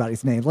naming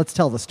anybody's name. Let's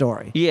tell the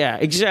story. Yeah,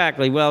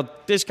 exactly. Well,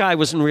 this guy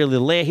wasn't really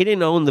the he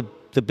didn't own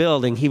the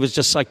building. He was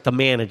just like the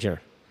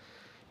manager.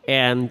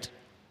 And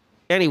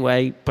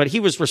anyway, but he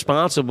was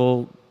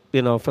responsible,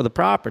 for the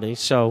property.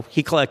 So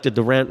he collected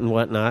the rent and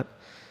whatnot.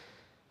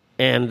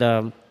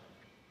 And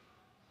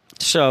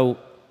so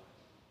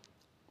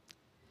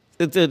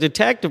the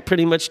detective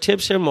pretty much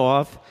tips him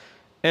off.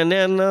 And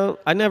then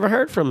I never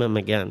heard from him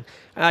again.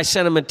 I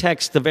sent him a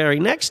text the very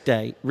next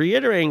day,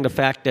 reiterating the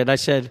fact that I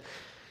said,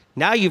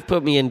 now you've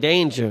put me in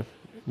danger.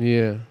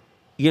 Yeah.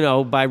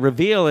 By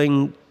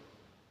revealing,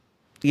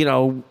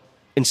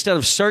 instead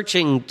of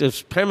searching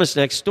the premise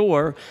next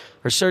door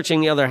or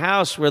searching the other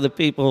house where the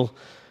people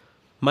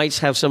might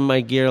have some of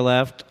my gear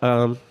left,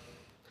 or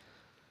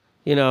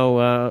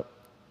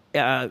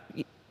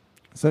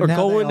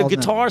going to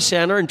Guitar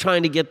Center and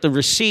trying to get the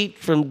receipt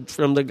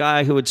from the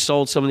guy who had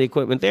sold some of the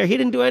equipment there. He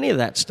didn't do any of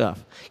that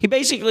stuff. He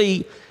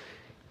basically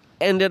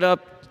ended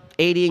up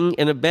aiding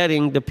and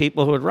abetting the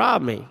people who had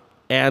robbed me.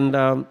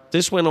 And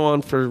this went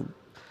on for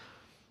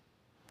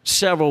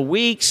several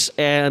weeks,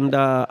 and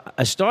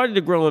I started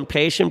to grow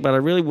impatient, but I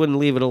really wouldn't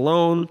leave it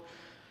alone.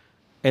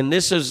 And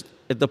this is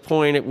at the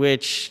point at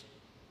which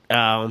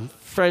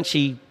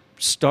Frenchie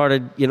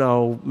started,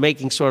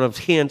 making sort of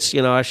hints,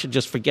 I should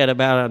just forget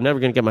about it. I'm never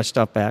going to get my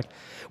stuff back,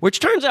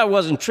 which turns out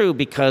wasn't true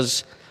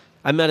because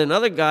I met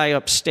another guy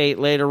upstate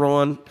later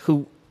on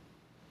who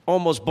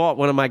almost bought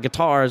one of my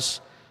guitars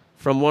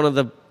from one of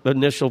the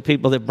initial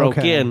people that broke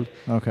in,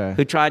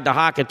 who tried to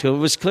hawk it to him. It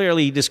was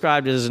clearly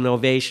described as an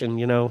ovation,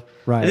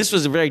 Right. And this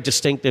was a very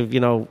distinctive,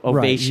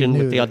 ovation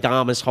with the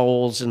Adamas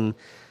holes and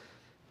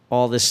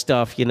all this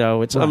stuff,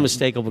 It's an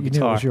unmistakable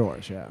guitar. You knew it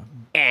was yours, yeah.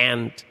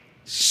 And,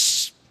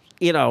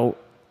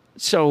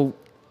 so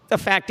the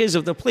fact is,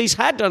 if the police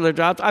had done their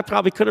job, I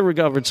probably could have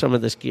recovered some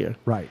of this gear.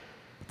 Right.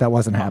 That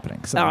wasn't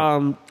happening.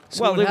 So,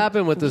 what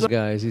happened with this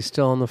guy? Is he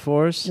still on the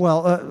force?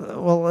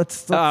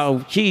 Let's we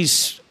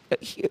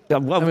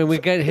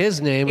get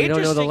his name. We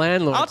don't know the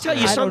landlord. I'll tell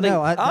you something.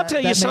 I'll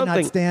tell you something.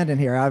 May not stand in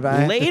here.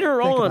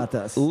 Later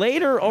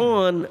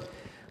on,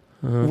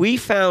 we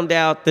found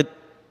out that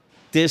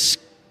this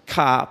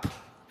cop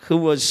who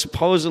was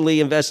supposedly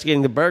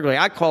investigating the burglary,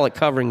 I call it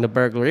covering the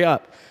burglary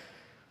up,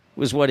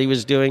 was what he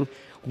was doing.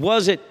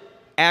 Was it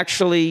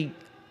actually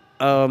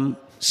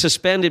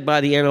suspended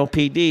by the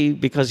NOPD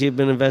because he had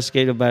been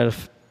investigated by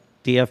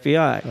the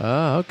FBI?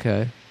 Oh,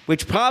 okay.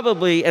 Which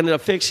probably ended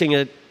up fixing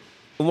it.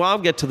 Well, I'll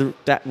get to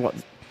that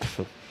one.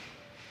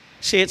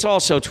 See, it's all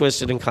so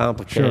twisted and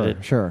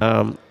complicated. Sure.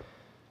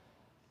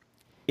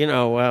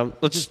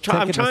 Let's just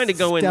try. I'm trying to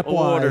go in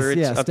order.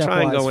 I'm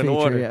trying to go in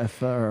order.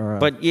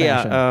 But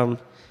yeah,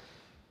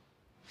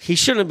 he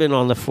shouldn't have been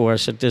on the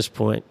force at this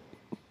point.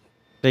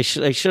 They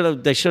should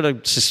have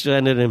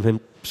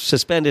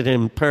suspended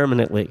him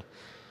permanently.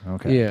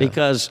 Okay. Yeah.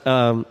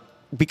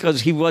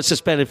 Because he was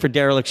suspended for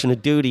dereliction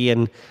of duty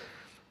and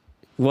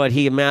what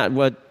he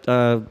amounted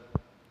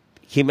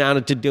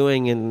to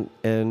doing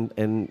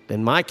in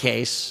my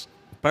case,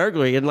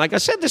 burglary. And like I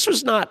said, this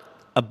was not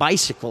a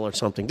bicycle or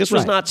something. This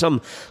was not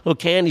some little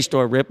candy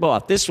store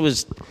ripoff. This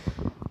was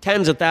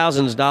tens of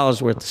thousands of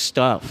dollars worth of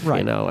stuff.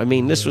 Right.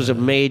 This was a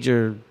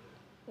major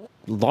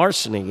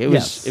larceny. It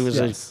was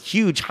a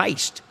huge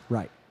heist.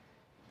 Right.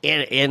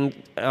 And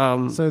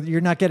so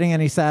you're not getting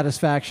any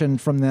satisfaction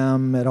from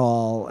them at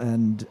all,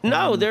 and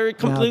no, they're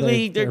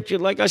completely. They're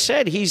like I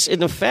said, he's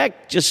in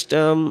effect just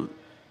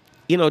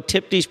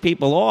tipped these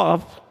people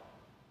off,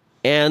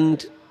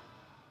 and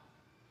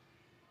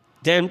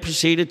then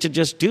proceeded to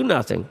just do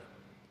nothing.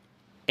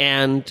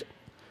 And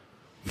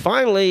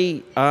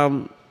finally,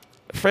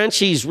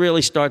 Frenchie's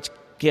really starts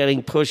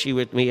getting pushy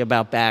with me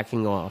about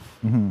backing off.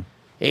 Mm-hmm.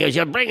 He goes,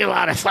 "You're bringing a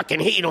lot of fucking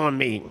heat on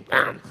me."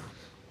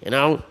 You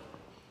know?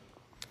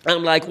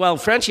 I'm like, "Well,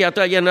 Frenchie, I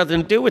thought you had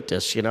nothing to do with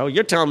this. You know,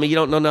 you're telling me you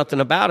don't know nothing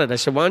about it." I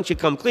said, "Why don't you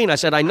come clean?" I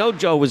said, "I know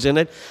Joe was in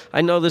it.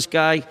 I know this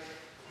guy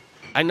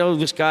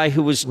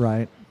who was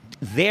Right.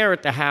 there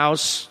at the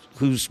house,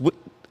 whose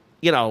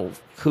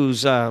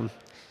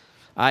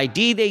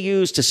ID they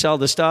used to sell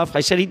the stuff."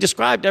 I said, "He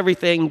described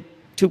everything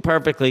too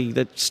perfectly,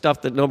 the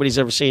stuff that nobody's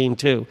ever seen,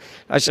 too."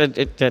 I said,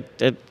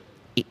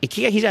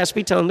 he has to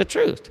be telling the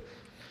truth.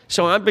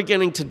 So I'm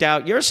beginning to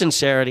doubt your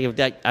sincerity of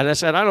that. And I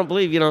said, "I don't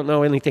believe you don't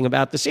know anything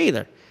about this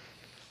either."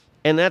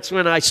 And that's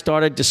when I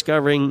started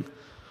discovering,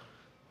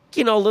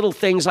 little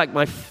things like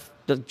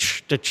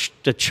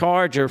the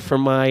charger for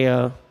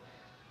my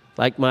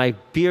my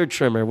beard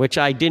trimmer, which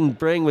I didn't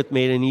bring with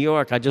me to New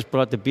York. I just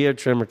brought the beard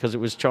trimmer because it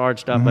was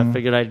charged up. I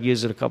figured I'd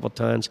use it a couple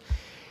times.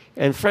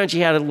 And Frenchie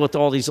had it with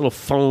all these little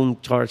phone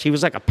chargers. He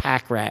was like a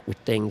pack rat with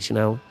things,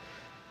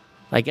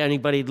 Like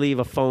anybody'd leave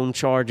a phone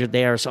charger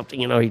there or something,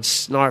 he'd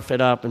snarf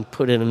it up and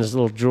put it in his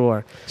little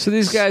drawer. So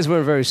these guys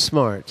weren't very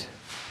smart.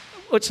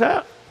 What's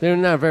that? They're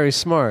not very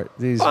smart,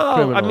 these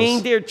criminals. I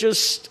mean, they're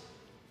just,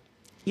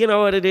 you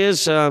know what it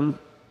is?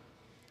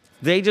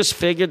 They just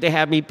figured they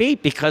had me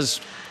beat because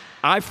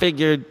I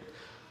figured,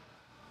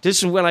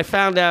 this is when I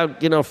found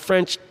out,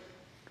 French.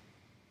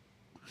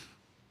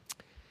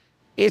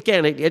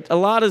 Again, a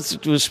lot of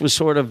it was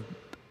sort of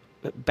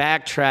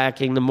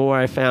backtracking the more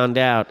I found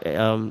out.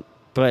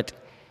 But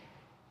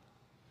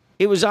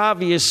it was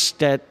obvious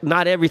that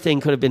not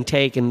everything could have been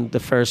taken the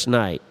first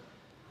night.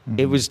 Mm-hmm.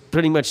 It was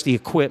pretty much the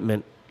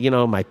equipment,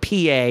 my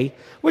PA,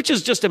 which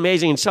is just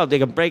amazing in itself. They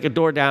can break a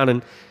door down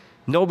and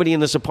nobody in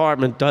this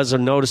apartment does or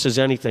notices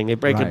anything. They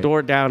break a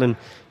door down and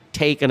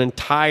take an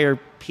entire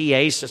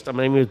PA system.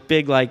 I mean, it was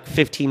big, like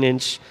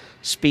 15-inch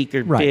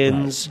speaker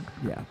bins.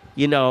 Right.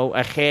 Yeah.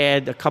 A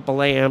head, a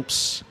couple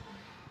amps,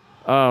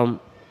 4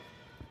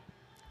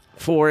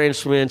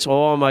 instruments,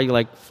 all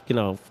my,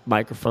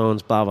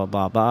 microphones, blah, blah,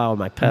 blah, blah, all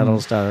my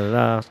pedals,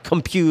 da-da-da.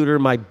 Computer,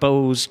 my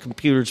Bose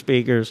computer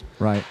speakers.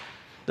 Right.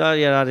 Yada,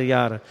 yada,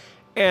 yada.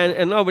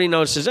 And nobody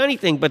notices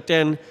anything, but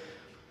then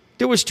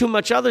there was too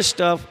much other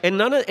stuff,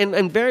 and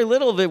and very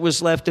little of it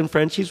was left in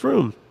Frenchie's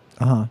room.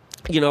 Uh-huh.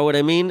 You know what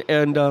I mean?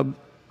 And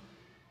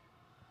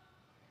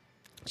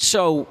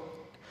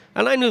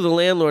and I knew the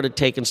landlord had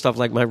taken stuff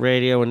like my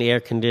radio and the air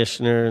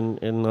conditioner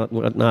and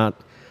whatnot.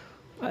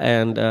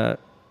 And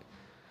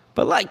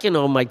but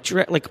my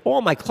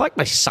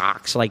my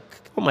socks, like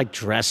all my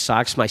dress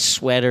socks, my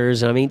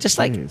sweaters. I mean, just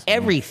like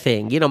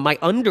everything. My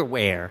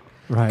underwear.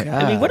 Right.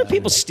 I mean, what are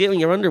people stealing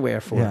your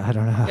underwear for? Yeah, I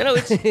don't know.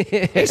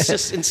 It's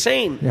just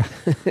insane. Yeah.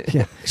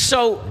 Yeah.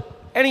 So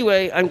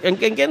anyway, I'm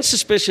getting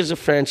suspicious of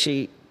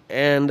Frenchie,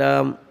 and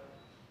I'm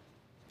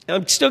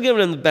still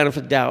giving him the benefit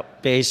of the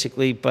doubt,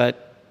 basically,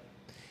 but.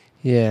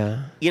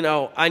 Yeah.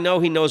 I know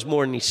he knows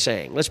more than he's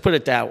saying. Let's put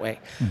it that way.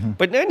 Mm-hmm.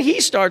 But then he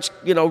starts,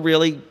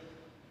 really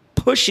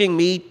pushing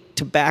me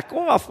to back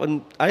off.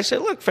 And I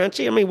said, "Look,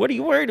 Frenchie, I mean, what are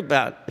you worried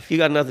about if you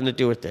got nothing to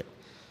do with it?"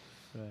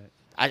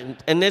 Right.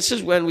 And this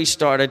is when we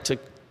started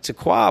to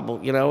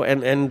quabble,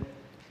 and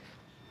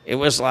it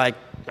was like,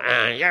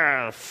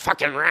 "You're a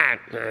fucking rat."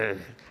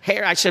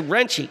 Hey, I said,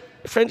 Frenchie,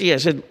 I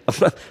said,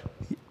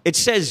 "It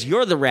says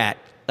you're the rat.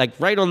 Like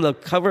right on the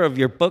cover of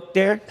your book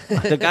there,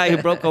 the guy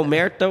who broke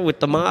Omerta with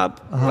the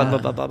mob." Blah, blah,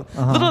 blah, blah.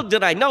 Uh-huh. Little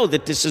did I know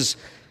that this is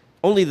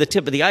only the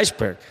tip of the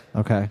iceberg.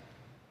 Okay.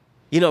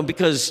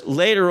 Because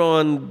later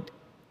on,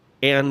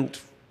 and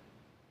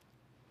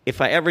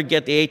if I ever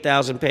get the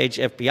 8,000-page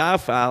FBI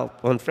file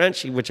on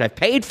Frenchie, which I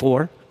paid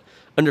for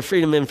under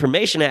Freedom of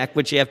Information Act,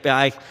 which the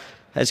FBI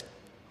has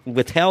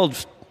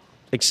withheld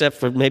except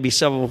for maybe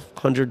several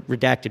hundred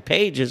redacted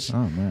pages.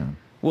 Oh, man.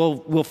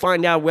 We'll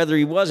find out whether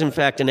he was, in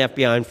fact, an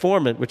FBI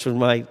informant, which was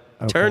my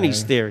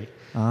attorney's theory.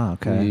 Ah,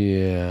 okay.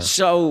 Yeah.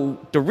 So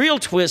the real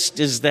twist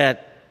is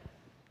that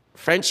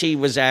Frenchie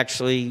was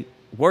actually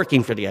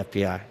working for the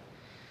FBI.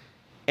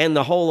 And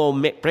the whole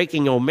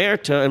breaking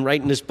Omerta and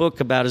writing this book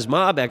about his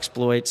mob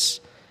exploits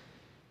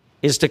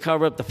is to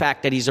cover up the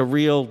fact that he's a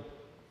real,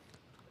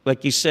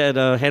 like you said,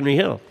 Henry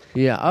Hill.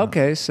 Yeah,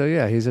 okay, so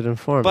yeah, he's an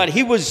informant. But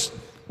he was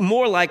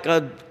more like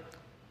a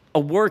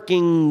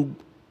working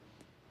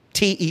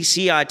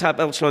TECI, top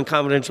echelon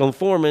confidential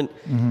informant,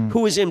 who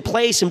was in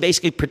place and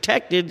basically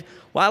protected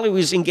while he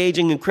was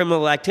engaging in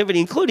criminal activity,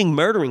 including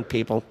murdering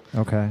people.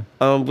 Okay.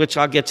 Which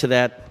I'll get to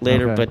that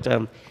later. Okay.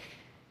 But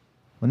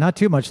well, not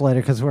too much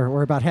later because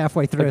we're about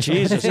halfway through. Oh,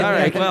 Jesus, all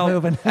right.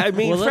 Well, I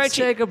mean, let's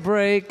take a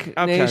break,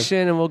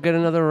 Nation, and we'll get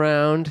another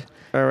round.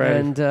 All right.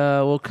 And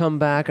we'll come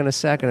back in a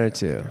second or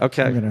two.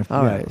 Okay.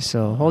 All right,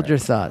 so hold your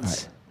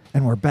thoughts.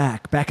 And we're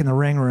back in the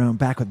ring room,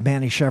 back with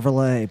Manny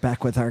Chevrolet,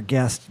 back with our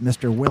guest,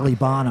 Mr. Willie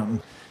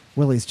Bonham.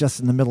 Willie's just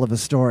in the middle of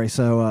his story,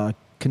 so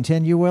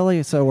continue,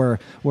 Willie. So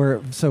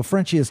so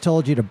Frenchie has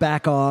told you to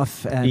back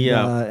off, and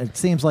it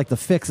seems like the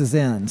fix is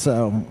in.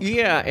 So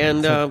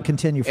and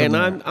continue. From and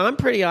there. I'm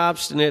pretty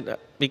obstinate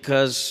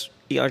because,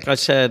 like I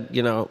said,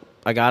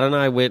 I got an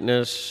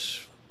eyewitness.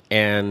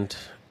 and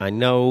I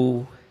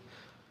know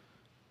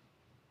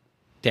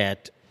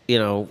that,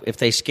 if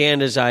they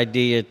scanned his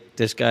ID,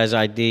 this guy's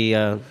ID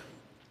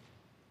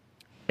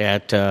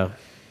at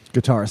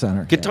Guitar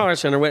Center.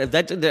 Center,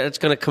 that's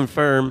going to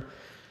confirm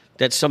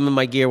that some of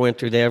my gear went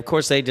through there. Of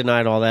course, they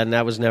denied all that, and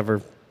that was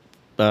never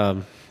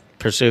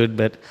pursued.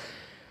 But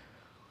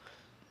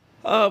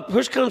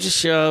push comes to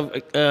shove.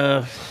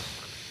 A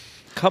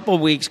couple of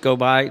weeks go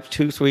by,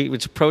 2-3.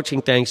 It's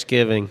approaching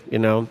Thanksgiving.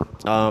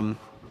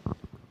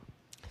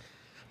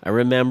 I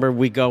remember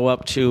we go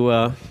up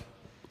to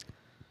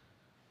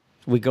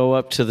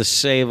the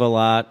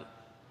Save-A-Lot,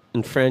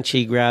 and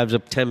Frenchie grabs a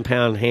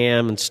 10-pound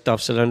ham and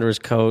stuffs it under his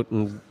coat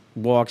and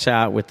walks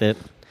out with it.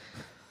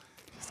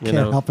 Can't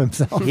help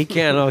himself. He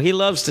can't. Oh, he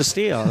loves to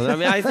steal. I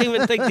mean, I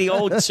even think the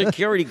old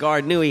security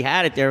guard knew he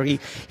had it there. He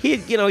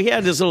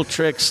had his little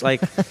tricks, like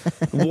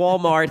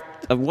Walmart.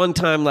 One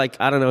time,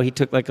 he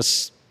took like a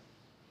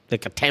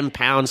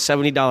 10-pound,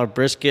 $70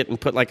 brisket and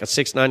put like a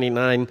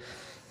 $6.99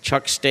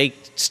 Chuck steak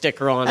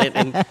sticker on it,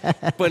 and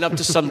went up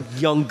to some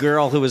young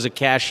girl who was a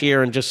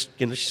cashier and just,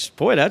 she said,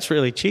 boy, that's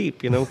really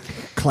cheap,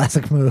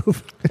 Classic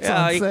move. It's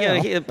on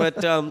sale.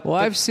 But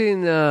I've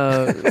seen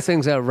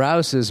things at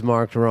Rouse's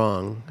marked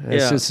wrong.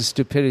 It's just the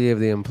stupidity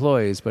of the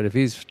employees. But if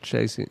he's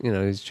chasing,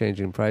 he's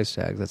changing price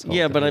tags. That's all.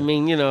 Yeah, but I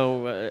mean,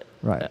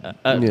 right.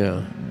 A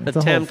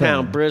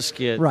 10-pound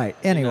brisket. Right.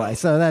 Anyway,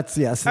 so that's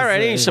yes. All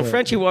right. So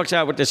Frenchie walks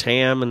out with this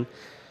ham,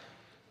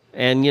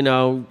 and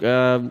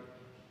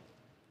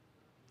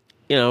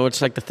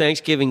it's like the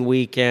Thanksgiving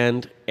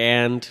weekend,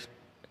 and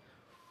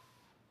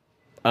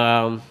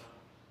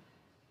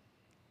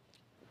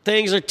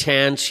things are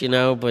tense,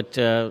 but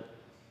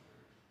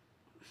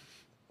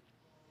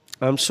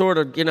I'm sort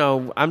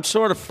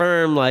of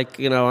firm, like,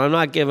 I'm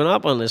not giving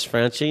up on this,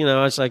 Frenchie.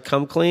 It's like,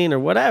 come clean or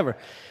whatever.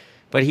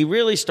 But he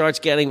really starts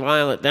getting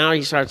violent. Now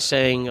he starts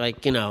saying,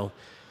 like, all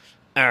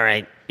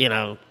right,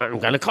 I'm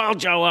going to call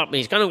Joe up, and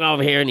he's going to go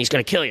over here, and he's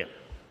going to kill you.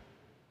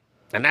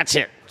 And that's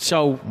it.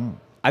 So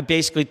I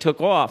basically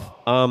took off.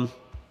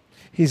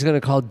 He's going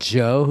to call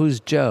Joe? Who's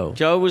Joe?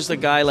 Joe was the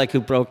guy who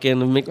broke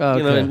in,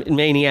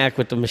 maniac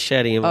with the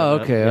machete. And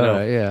whatnot, okay, all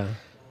right, yeah.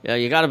 Yeah,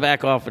 you got to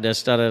back off of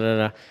this,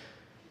 da-da-da-da.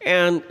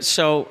 And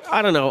so,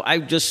 I don't know,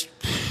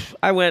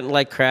 I went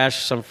and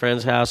crashed some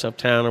friend's house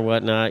uptown or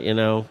whatnot,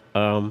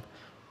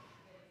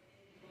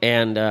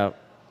 and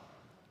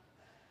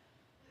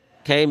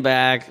came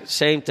back,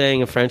 same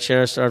thing, a French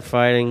sheriff started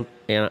fighting,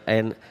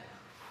 and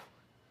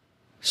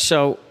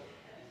so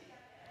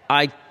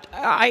I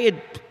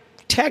had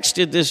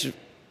texted this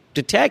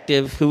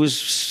detective who was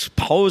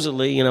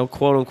supposedly,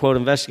 quote unquote,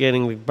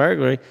 investigating the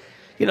burglary.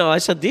 I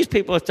said, these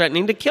people are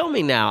threatening to kill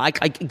me now.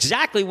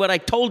 Exactly what I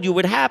told you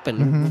would happen.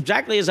 Mm-hmm.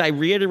 Exactly as I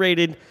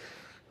reiterated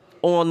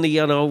on the,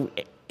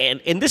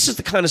 and this is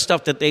the kind of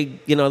stuff that they,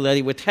 that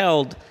they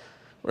withheld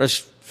when I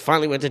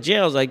finally went to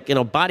jail. It was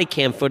like, body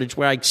cam footage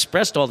where I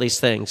expressed all these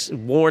things,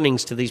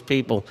 warnings to these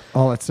people.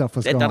 All that stuff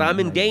was that I'm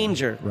in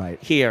danger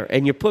here.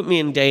 And you put me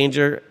in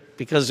danger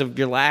because of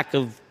your lack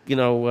of,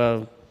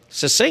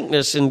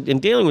 succinctness in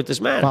dealing with this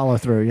matter. Follow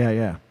through,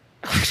 yeah.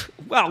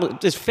 Well,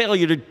 this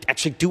failure to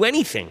actually do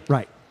anything.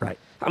 Right.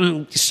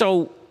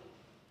 So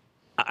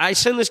I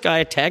send this guy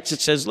a text that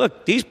says,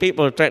 look, these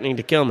people are threatening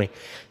to kill me.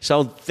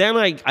 So then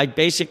I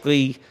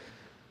basically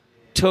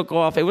took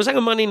off. It was like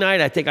a Monday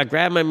night. I think I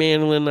grabbed my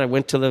mandolin. I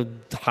went to the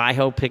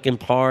hi-ho picking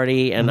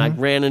party, and I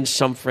ran into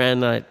some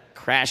friend. I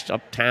crashed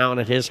uptown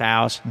at his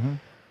house. Mm-hmm.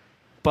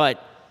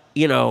 But,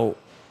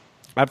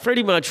 I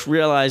pretty much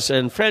realized,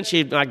 and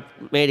Frenchie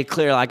made it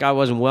clear I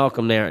wasn't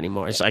welcome there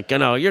anymore. It's like, you're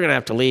going to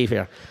have to leave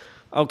here.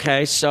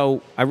 Okay,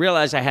 so I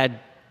realized I had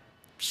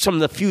some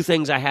of the few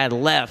things I had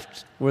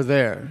left. Were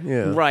there,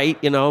 yeah.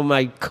 Right,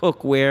 my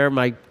cookware,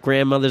 my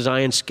grandmother's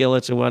iron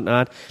skillets and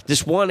whatnot.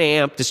 This one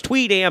amp, this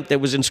tweed amp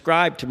that was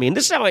inscribed to me. And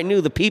this is how I knew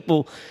the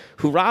people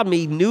who robbed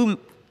me knew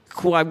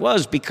who I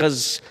was,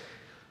 because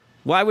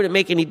why would it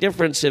make any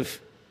difference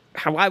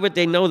why would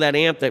they know that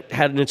amp that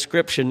had an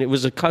inscription? It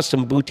was a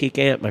custom boutique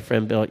amp my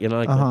friend built,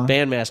 like the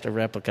Bandmaster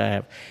replica I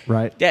have.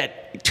 Right.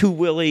 That 2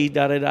 Willie,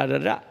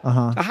 da-da-da-da-da.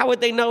 How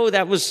would they know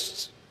that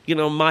was,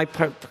 my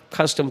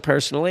custom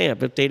personal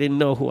amp if they didn't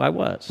know who I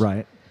was?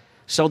 Right.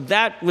 So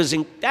that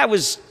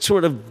was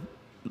sort of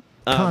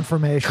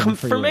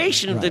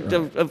confirmation of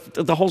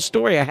the whole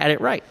story. I had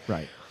it right.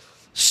 Right.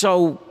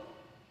 So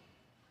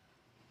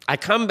I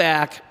come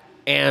back,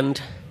 and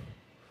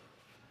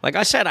like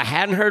I said, I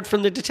hadn't heard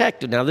from the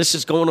detective. Now, this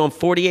is going on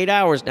 48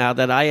 hours now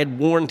that I had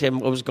warned him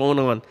what was going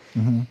on.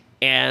 Mm-hmm.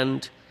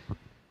 And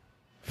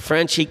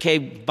Frenchie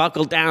came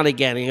buckled down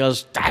again. He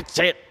goes, that's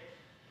it.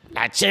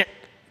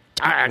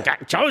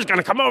 Joe's going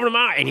to come over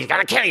tomorrow, and he's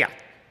going to kill you.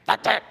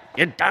 That's it.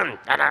 You're done.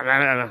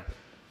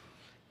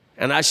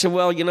 And I said,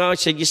 well, you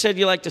said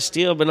you like to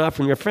steal, but not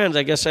from your friends.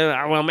 I guess,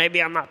 well,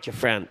 maybe I'm not your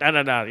friend.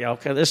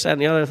 Okay, this, that,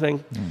 and the other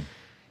thing.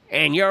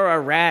 And you're a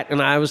rat.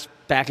 And I was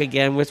back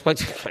again with,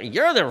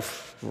 you're the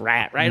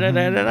rat, right?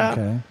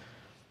 Okay.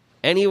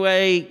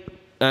 Anyway,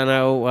 I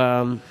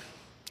know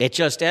it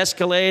just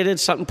escalated.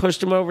 Something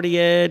pushed him over the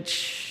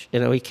edge.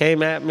 He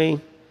came at me.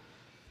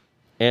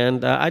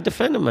 and I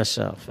defended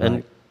myself. Right.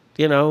 And,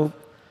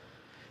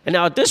 and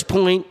now at this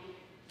point,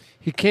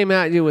 He came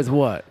at you with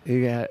what?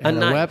 He had A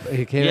knife. weapon?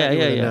 He came at you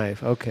with a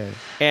knife. Okay.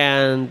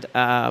 and,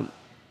 I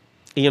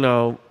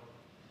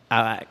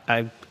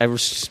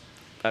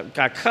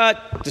got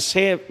cut,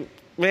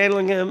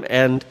 dismantling him,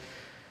 and,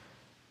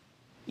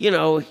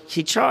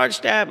 he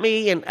charged at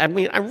me, and I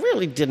mean, I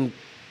really didn't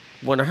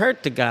want to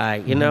hurt the guy,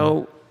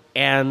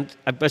 and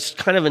I was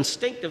kind of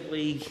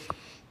instinctively,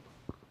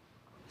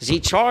 as he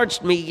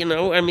charged me,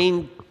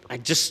 I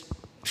just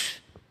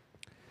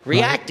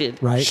reacted.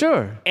 Right.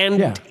 Sure. And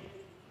Yeah.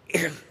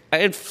 I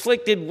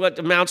inflicted what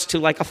amounts to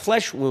like a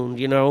flesh wound,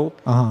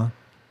 Uh-huh.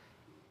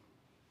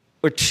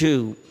 or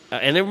two.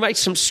 And there might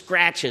some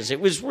scratches. It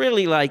was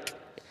really like,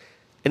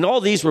 and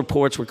all these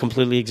reports were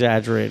completely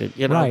exaggerated.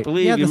 Right.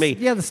 Believe you me.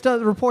 Yeah, the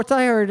reports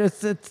I heard,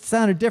 it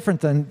sounded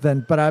different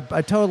than but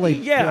I totally.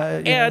 Yeah,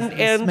 this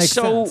and makes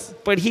so, sense.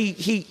 but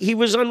he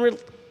was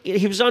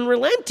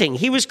unrelenting.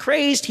 He was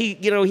crazed. He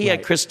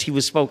he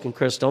was smoking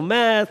crystal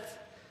meth.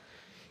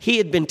 He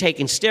had been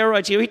taking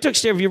steroids. He took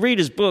steroids. If you read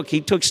his book,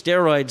 he took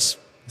steroids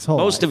His whole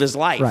most life. of his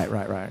life.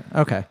 Right.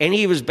 Okay. And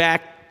he was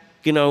back,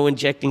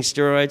 injecting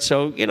steroids.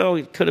 So,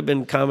 it could have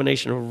been a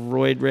combination of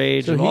roid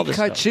rage So and all he this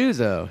cut stuff. you,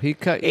 though. He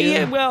cut you.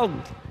 Yeah, well,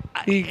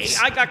 He-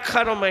 I got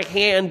cut on my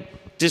hand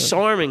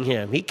disarming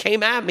him. He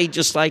came at me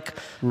just like,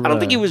 I don't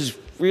think he was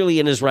really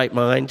in his right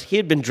mind. He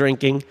had been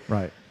drinking.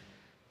 Right.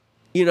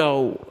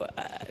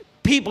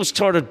 People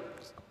started,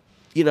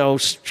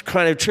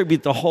 trying to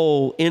attribute the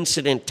whole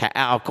incident to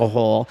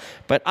alcohol.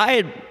 But I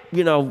had,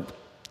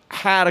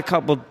 had a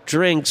couple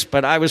drinks,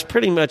 but I was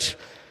pretty much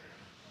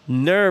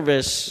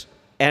nervous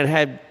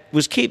and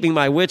was keeping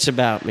my wits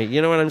about me.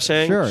 You know what I'm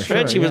saying? Sure,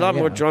 Frenchie sure, was a lot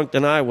yeah. more drunk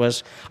than I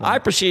was. I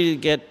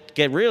proceeded to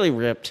get really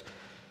ripped.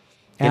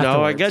 I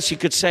Afterwards. guess you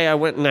could say I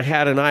went and I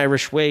had an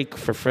Irish wake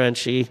for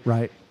Frenchie.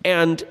 Right.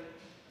 And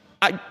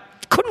I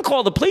couldn't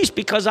call the police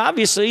because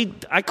obviously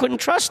I couldn't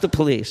trust the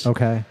police.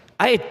 Okay.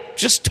 I had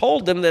just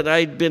told them that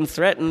I'd been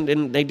threatened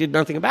and they did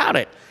nothing about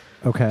it.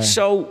 Okay.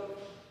 So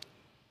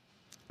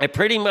I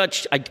pretty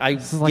much,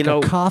 This is like a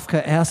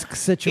Kafka-esque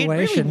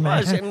situation,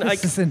 was, man. and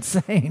This is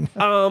insane.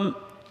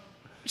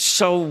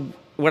 So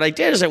what I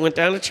did is I went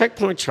down to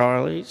Checkpoint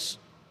Charlie's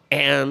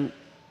and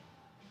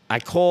I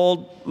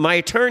called my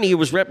attorney who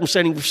was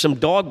representing some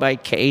dog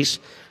bite case.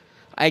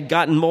 I had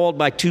gotten mauled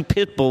by 2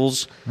 pit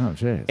bulls. Oh,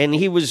 jeez. And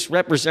he was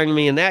representing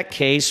me in that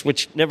case,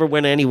 which never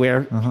went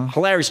anywhere.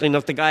 Hilariously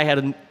enough, the guy had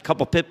a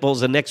couple pit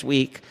bulls the next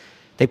week.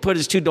 They put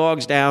his 2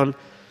 dogs down,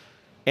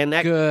 and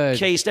that Good.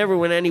 case never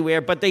went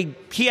anywhere. But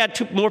he had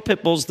 2 more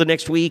pit bulls the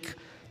next week.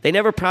 They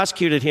never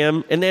prosecuted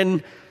him. And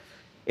then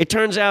it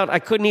turns out I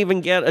couldn't even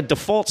get a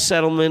default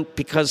settlement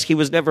because he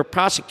was never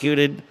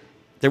prosecuted.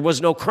 There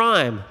was no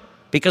crime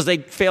because they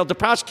failed to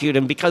prosecute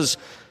him because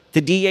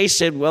the DA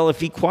said, well, if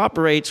he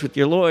cooperates with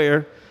your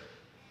lawyer,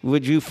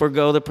 would you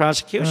forego the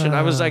prosecution?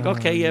 I was like,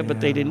 okay, yeah, but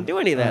they didn't do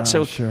any of that.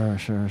 So Sure.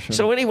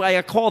 So anyway,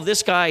 I called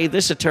this guy,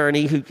 this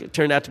attorney, who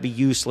turned out to be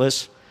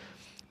useless.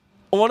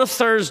 On a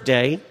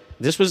Thursday,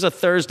 this was a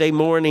Thursday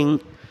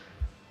morning.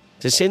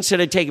 This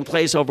incident had taken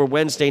place over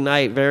Wednesday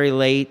night, very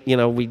late.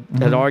 We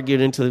had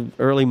argued into the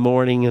early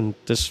morning, and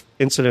this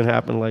incident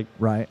happened like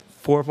Right.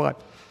 4 or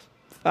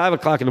 5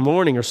 o'clock in the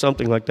morning or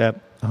something like that.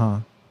 Uh-huh.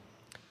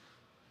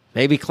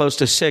 Maybe close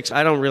to 6.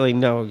 I don't really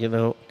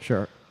know,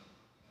 Sure.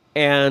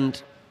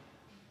 And,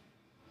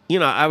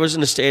 I was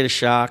in a state of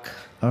shock,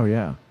 Oh,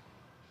 yeah.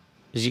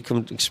 as you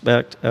can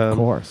expect. Of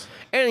course.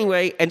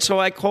 Anyway, and so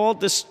I called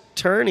this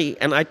attorney,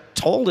 and I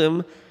told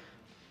him,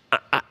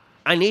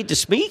 I need to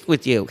speak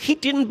with you. He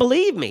didn't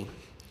believe me.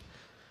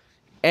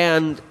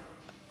 And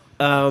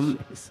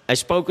I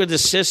spoke with the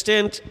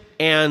assistant,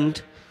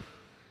 and,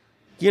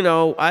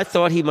 I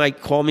thought he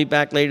might call me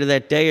back later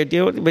that day or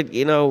deal with it. But,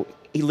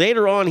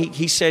 later on,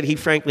 he said he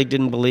frankly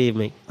didn't believe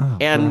me. Oh,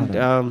 And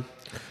brother.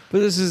 But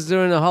this is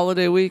during the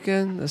holiday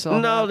weekend? This all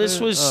no, this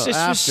happened? was Oh,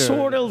 after.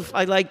 sort of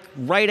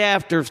right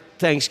after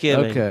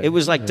Thanksgiving. Okay. It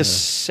was like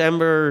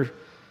December,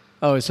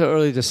 Oh, it's so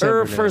early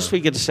December or now. first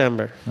week of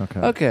December. Okay.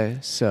 Okay,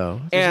 so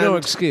there's no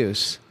And-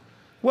 excuse.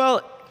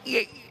 Well,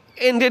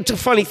 and the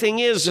funny thing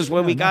is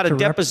when we got not a to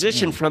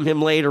deposition from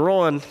him later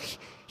on,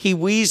 he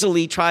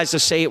weaselly tries to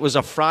say it was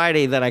a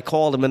Friday that I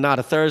called him and not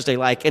a Thursday,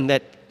 and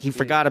that he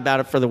forgot about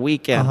it for the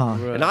weekend.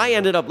 Uh-huh. Right. And I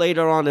ended up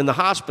later on in the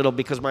hospital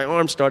because my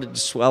arm started to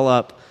swell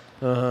up.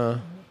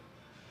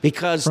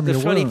 Because From the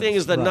your funny wounds, thing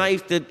is the right.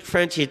 knife that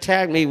Frenchie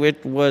attacked me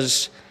with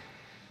was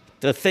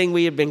the thing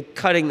we had been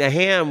cutting the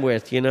ham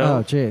with, Oh,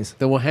 jeez.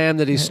 The ham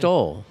that he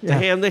stole. the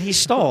ham that he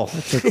stole.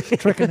 It's a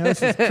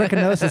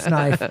trichinosis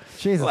knife.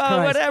 Jesus Well,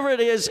 Christ. whatever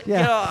it is,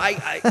 Yeah.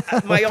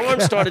 I my arm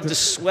started to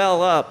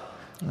swell up.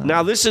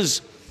 Now this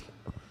is,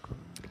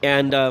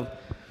 and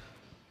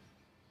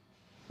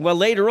well,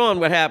 later on,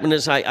 what happened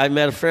is I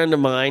met a friend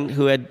of mine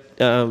who had,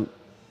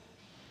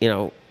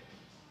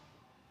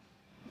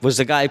 was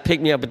the guy who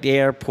picked me up at the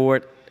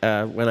airport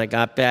when I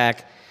got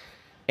back,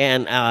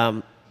 and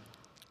I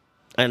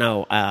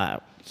know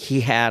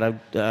he had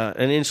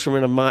an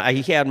instrument of mine.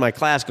 He had my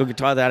classical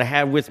guitar that I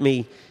had with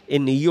me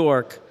in New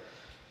York.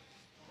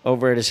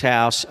 over at his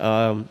house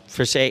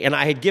for say, and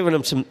I had given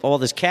him all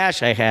this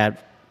cash I had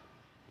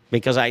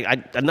because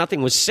I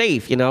nothing was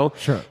safe, you know.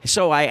 Sure.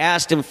 So I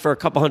asked him for a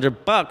couple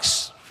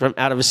 $100 from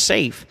out of his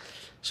safe.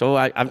 So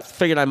I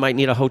figured I might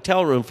need a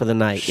hotel room for the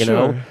night, you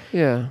know.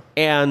 Yeah.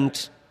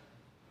 And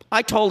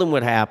I told him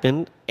what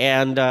happened,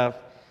 and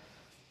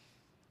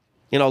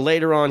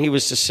later on he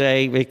was to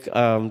say,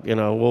 well,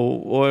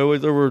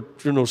 there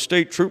were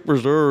state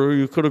troopers there, or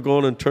you could have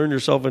gone and turned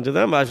yourself into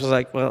them. I was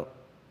like, well,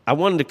 I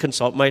wanted to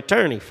consult my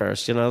attorney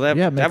first,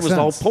 that was the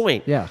whole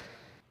point. Yeah.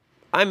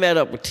 I met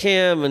up with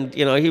Tim, and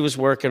he was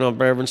working on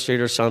Bourbon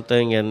Street or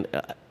something, and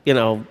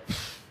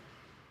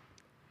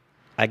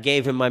I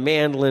gave him my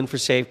mandolin for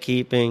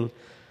safekeeping.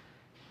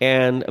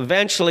 And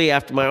eventually,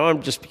 after my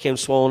arm just became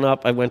swollen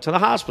up, I went to the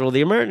hospital,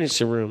 the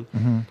emergency room.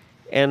 Mm-hmm.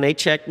 And they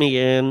checked me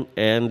in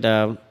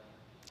and,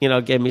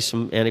 gave me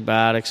some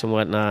antibiotics and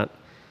whatnot.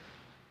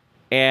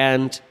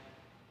 And,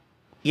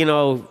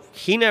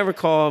 he never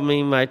called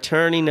me. My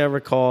attorney never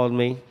called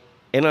me.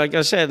 And like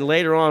I said,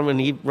 later on when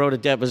he wrote a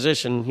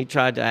deposition, he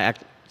tried to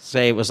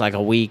say it was like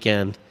a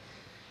weekend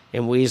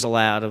and weasel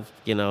out of,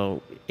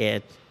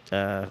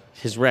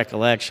 his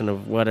recollection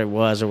of what it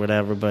was or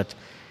whatever. But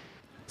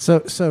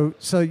So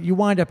you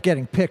wind up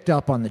getting picked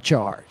up on the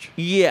charge.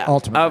 yeah,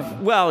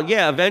 Ultimately.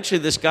 eventually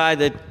this guy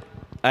that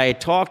I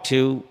had talked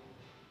to,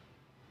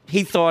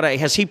 he thought I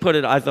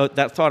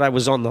thought I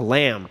was on the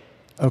lam.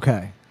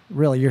 Okay.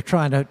 Really, you're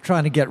trying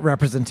to get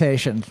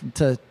representation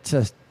to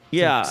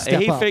Yeah,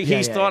 step up.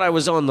 He thought I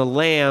was on the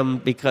lam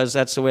because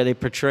that's the way they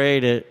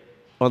portrayed it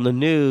on the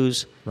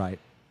news. Right.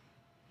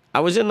 I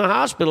was in the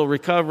hospital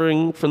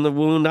recovering from the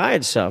wound I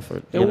had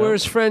suffered. And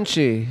where's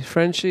Frenchie?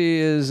 Frenchie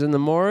is in the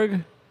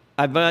morgue?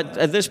 But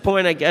at this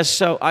point, I guess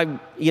so.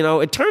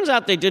 It turns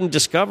out they didn't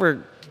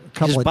discover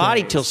his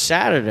body till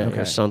Saturday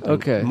or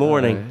something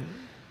morning. Right.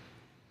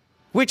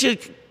 Which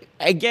is,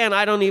 again,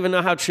 I don't even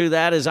know how true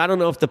that is. I don't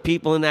know if the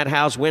people in that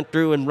house went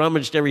through and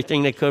rummaged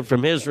everything they could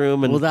from his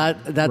room. And Well,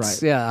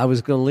 that's Right. I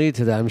was going to lead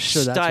to that. I'm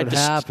sure that's Tried what to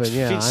happened.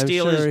 Yeah, I'm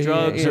steal sure his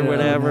drugs or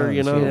whatever.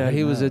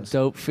 He was a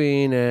dope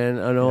fiend and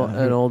an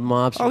old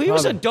mobster. Oh, he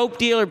was a dope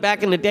dealer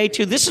back in the day,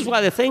 too. This is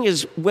why the thing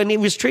is, when he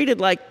was treated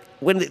like,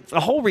 when the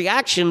whole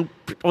reaction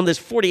on this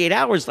 48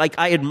 hours, like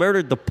I had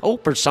murdered the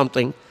Pope or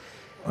something,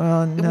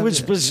 it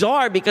was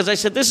bizarre because I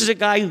said, this is a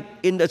guy,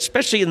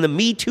 especially in the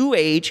Me Too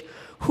age,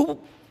 who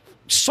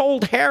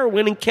sold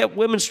heroin and kept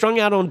women strung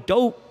out on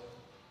dope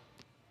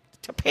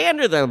to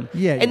pander them.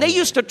 And they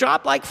used to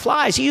drop like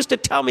flies. He used to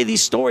tell me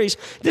these stories.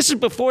 This is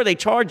before they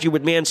charge you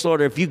with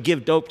manslaughter if you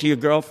give dope to your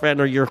girlfriend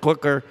or your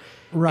hooker.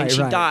 Right, and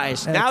she right.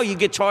 dies. Now you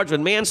get charged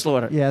with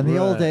manslaughter. Yeah, in the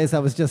old days,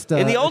 that was just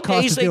in the old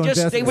days, they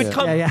would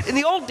come. Yeah. In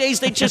the old days,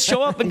 they'd just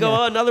show up and go,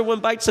 "Oh, another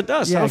one bites the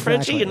dust, Yeah,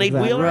 Frenchie," and they'd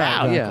wheel her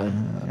out. Exactly.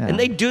 And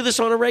they do this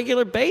on a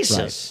regular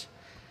basis.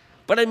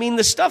 But I mean,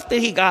 the stuff that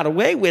he got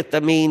away with. I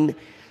mean,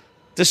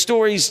 the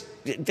stories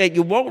that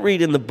you won't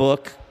read in the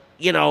book.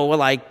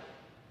 Like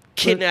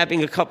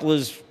kidnapping a couple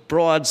of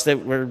broads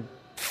that were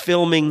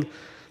filming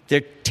their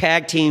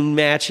tag team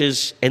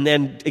matches and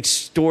then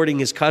extorting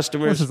his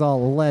customers. This is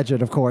all alleged,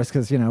 of course,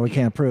 because we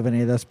can't prove any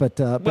of this. But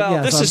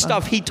this is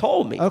stuff he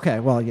told me. Okay,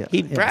 well, yeah,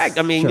 he bragged.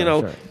 I mean,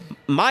 sure.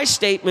 my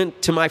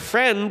statement to my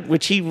friend,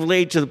 which he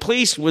relayed to the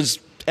police, was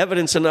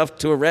evidence enough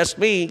to arrest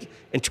me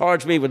and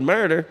charge me with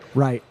murder.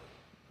 Right.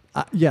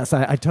 Yes,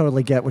 I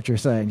totally get what you're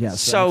saying. Yes.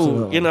 So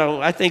absolutely.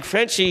 I think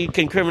Frenchie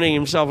incriminating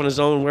himself in his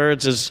own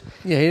words is.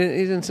 Yeah, he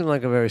didn't seem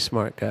like a very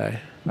smart guy.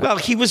 Well,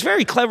 he was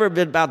very clever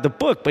about the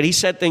book, but he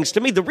said things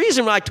to me. The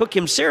reason I took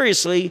him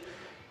seriously,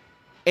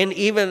 and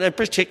even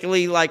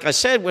particularly, like I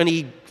said,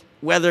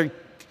 whether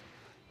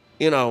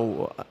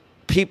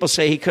people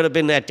say he could have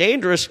been that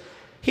dangerous,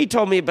 he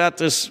told me about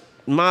this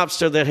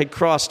mobster that had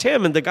crossed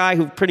him and the guy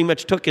who pretty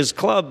much took his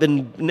club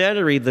in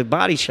Nettery, the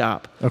body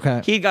shop.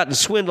 Okay. He had gotten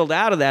swindled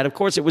out of that. Of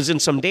course, it was in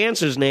some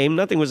dancer's name.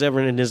 Nothing was ever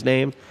in his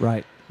name.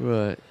 Right.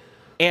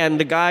 And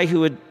the guy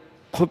who had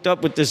hooked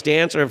up with this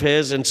dancer of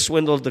his and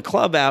swindled the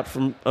club out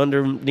from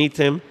underneath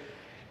him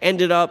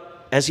ended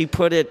up, as he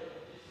put it,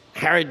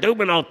 Harry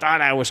Dubino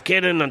thought I was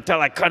kidding until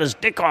I cut his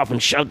dick off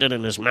and shoved it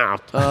in his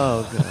mouth.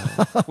 Oh,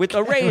 God. With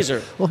a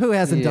razor. Well, who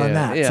hasn't done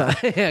that? Yeah,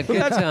 So. yeah,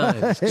 good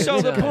times.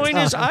 So the point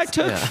is, I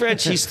took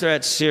Frenchie's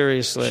threats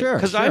seriously. Sure,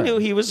 because I knew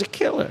he was a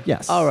killer.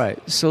 Yes. All right.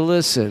 So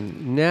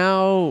listen,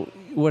 now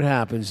what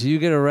happens? You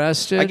get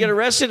arrested? I get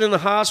arrested in the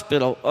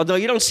hospital, although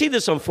you don't see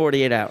this on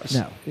 48 Hours.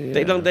 No.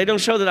 They don't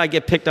show that I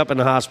get picked up in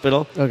the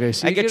hospital. Okay,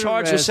 so I you get get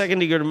charged with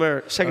second-degree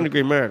murder.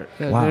 Second-degree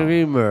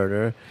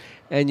murder.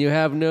 And you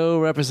have no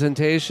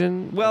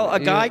representation? Well, a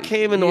guy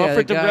came and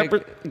offered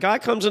a guy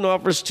comes and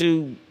offers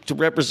to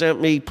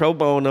represent me pro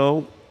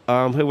bono,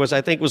 who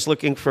was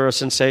looking for a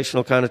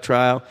sensational kind of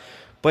trial.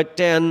 But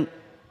then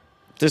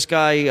this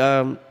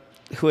guy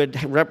who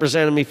had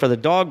represented me for the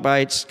dog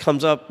bites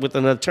comes up with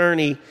an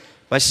attorney.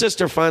 My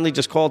sister finally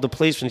just called the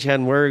police when she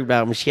hadn't worried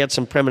about me. She had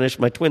some premonition.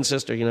 My twin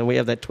sister, we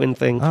have that twin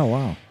thing. Oh,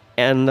 wow.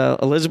 And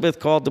Elizabeth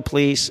called the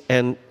police,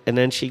 and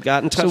then she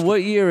got in touch. So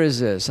what year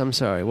is this? I'm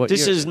sorry. What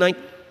This year? is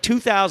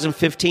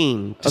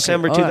 2015,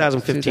 December all right.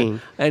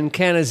 2015. And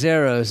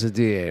Canizaro's the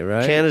DA,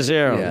 right?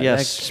 Canizaro, Yeah,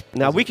 yes.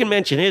 Now, we can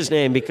mention his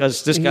name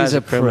because this guy's a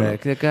a criminal.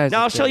 prick. That guy's now,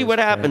 a I'll tell you what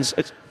prick. happens.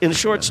 In the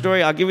short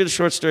story, I'll give you the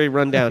short story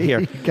rundown here.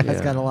 You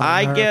guys got a lot of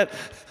I nerve. get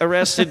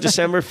arrested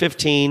December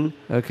 15.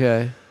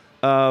 Okay.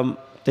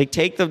 They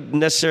take the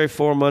necessary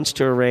 4 months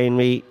to arraign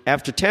me.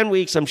 After 10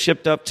 weeks, I'm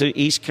shipped up to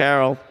East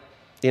Carroll,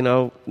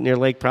 near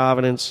Lake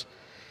Providence,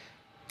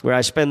 where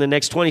I spend the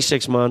next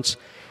 26 months.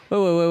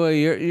 Wait.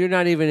 You're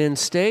not even in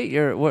state?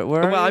 Where are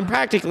Well, you? I'm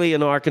practically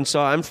in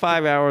Arkansas. I'm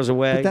 5 hours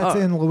away. But that's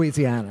in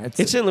Louisiana.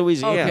 It's in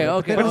Louisiana.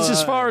 Okay. But it's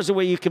as far as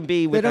away you can be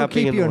They don't without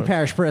being keep you in the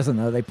parish prison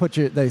though. They put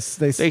you. They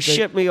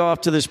shipped me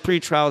off to this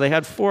pretrial. They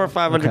had 400 or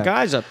 500 Okay.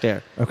 guys up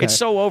there. Okay. It's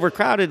so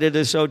overcrowded at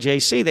this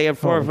OJC. They have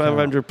 400 or Holy cow.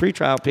 500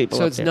 pretrial people.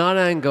 So up it's there. not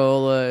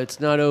Angola. It's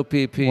not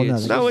OPP. Well, no,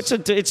 it's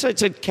No,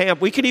 it's a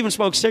camp. We could even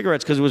smoke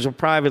cigarettes because it was a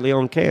privately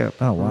owned camp.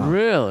 Oh wow.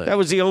 really. That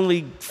was the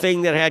only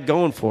thing that had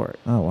going for it.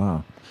 Oh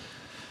wow.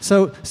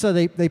 So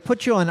they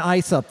put you on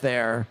ice up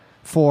there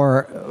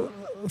for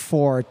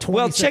 26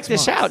 Well, check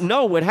this months. out.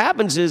 No, what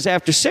happens is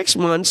after 6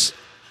 months,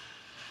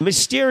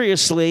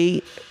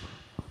 mysteriously,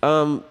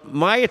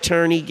 my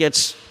attorney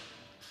gets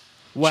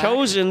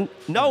chosen.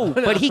 No,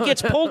 but he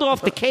gets pulled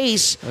off the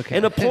case Okay.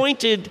 and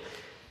appointed.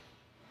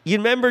 You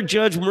remember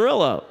Judge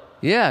Murillo?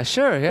 Yeah,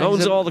 sure. Yeah, Owns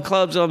he's a- all the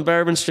clubs on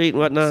Bourbon Street and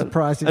whatnot.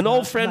 Surprised he's An old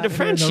not- friend not of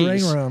here in the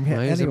Frenchie's. ring room.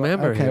 Well, he's a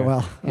member Okay, here.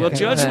 well. Well, okay.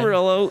 Judge ahead.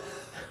 Murillo,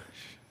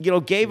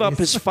 gave up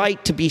his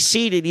fight to be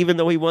seated, even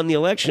though he won the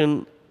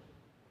election,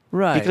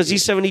 right. because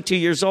he's 72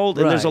 years old,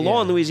 and there's a Right, law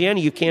yeah. in Louisiana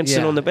you can't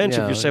sit Yeah, on the bench if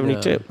yeah, you're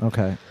 72.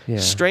 Okay. Yeah.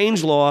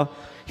 Strange law.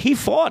 He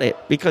fought it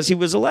because he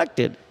was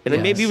elected, and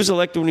Yes. maybe he was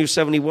elected when he was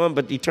 71,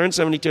 but he turned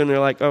 72, and they're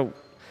like, "Oh,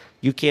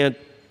 you can't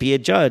be a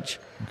judge,"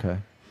 Okay.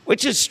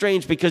 which is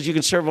strange because you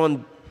can serve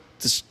on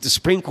the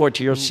Supreme Court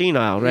till you're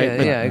senile, right? Yeah,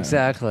 But- yeah,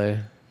 exactly.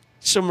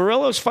 So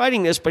Murillo's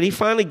fighting this, but he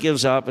finally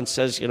gives up and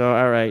says, all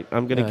right,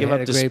 I'm going to No, give he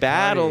had up a this great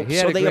battle. party. He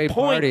had so a they great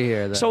appoint. party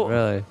here, though, so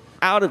really.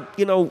 out of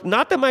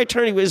not that my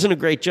attorney isn't a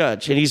great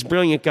judge, and he's a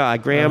brilliant guy,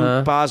 Graham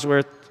Uh-huh.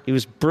 Bosworth. He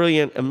was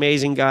brilliant,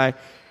 amazing guy.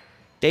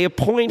 They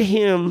appoint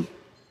him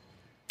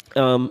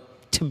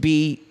to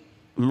be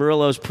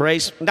Murillo's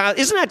praise. Now,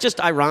 isn't that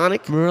just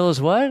ironic? Murillo's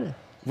what?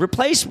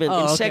 Replacement Oh,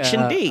 in okay.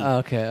 Section D.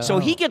 Okay. So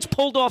he gets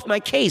pulled off my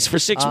case for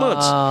 6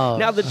 months. Oh.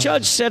 Now the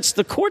judge sets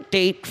the court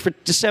date for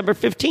December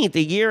 15th,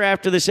 a year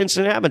after this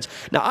incident happens.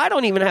 Now I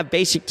don't even have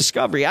basic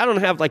discovery. I don't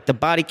have like the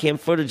body cam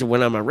footage of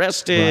when I'm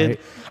arrested. Right.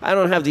 I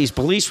don't have these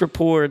police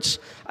reports.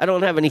 I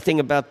don't have anything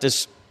about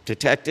this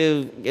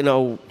detective,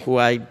 who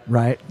I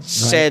Right.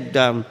 said,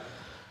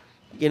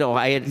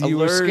 I had You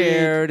were alerted,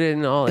 scared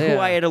and all. who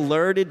Yeah. I had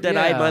alerted that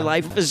Yeah. my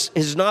life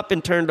has not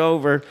been turned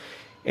over,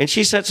 and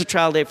she sets a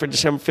trial date for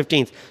December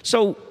 15th.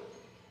 So,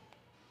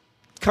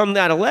 come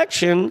that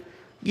election,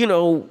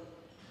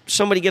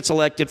 somebody gets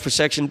elected for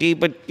Section D,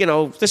 but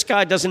this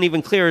guy doesn't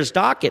even clear his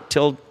docket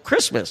till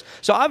Christmas.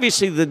 So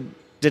obviously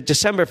the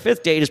December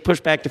 5th date is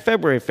pushed back to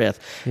February 5th.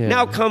 Yeah.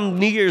 Now come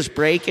New Year's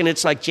break, and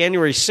it's like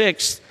January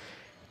 6th.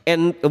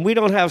 And we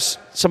don't have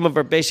some of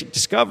our basic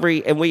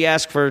discovery, and we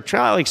ask for a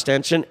trial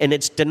extension, and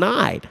it's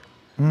denied.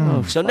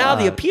 So now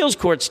the appeals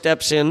court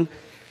steps in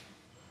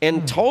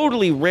and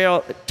totally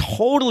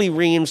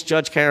reams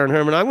Judge Karen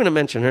Herman. I'm going to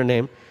mention her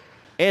name.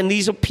 And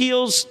these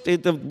appeals,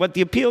 what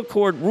the appeal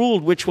court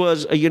ruled, which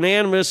was a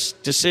unanimous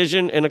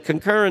decision and a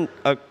concurrent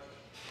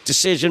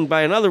decision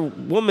by another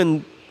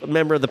woman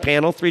member of the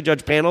panel,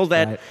 3-judge panel,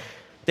 that Right.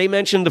 they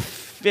mentioned the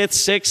 5th,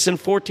 6th, and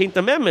 14th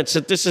Amendments,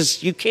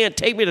 that you can't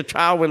take me to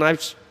trial when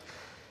I've...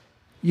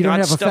 You don't Not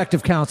have stuff-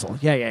 effective counsel.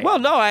 Yeah. Well,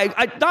 no,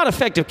 I not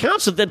effective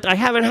counsel, that I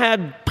haven't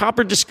had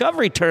proper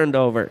discovery turned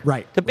over.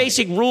 Right. The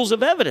basic rules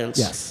of evidence.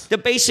 Yes. The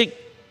basic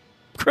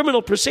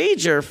criminal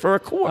procedure for a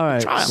court All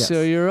right. trial.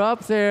 So you're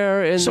up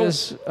there in So,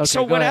 this. Okay,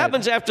 so go what ahead.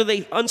 happens after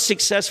they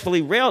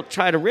unsuccessfully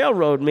try to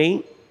railroad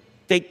me?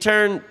 They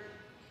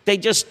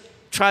just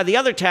try the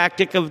other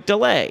tactic of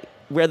delay,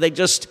 where they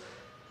just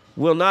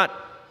will not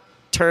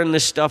turn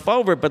this stuff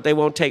over, but they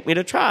won't take me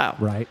to trial.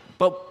 Right.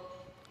 But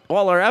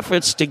all our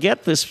efforts to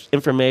get this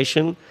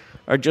information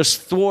are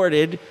just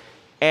thwarted,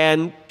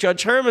 and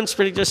Judge Herman's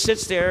pretty just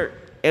sits there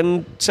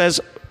and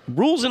says,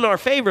 rules in our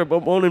favor, but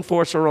won't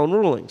enforce our own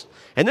rulings.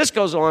 And this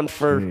goes on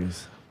for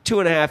Jeez.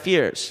 2.5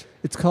 years.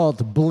 It's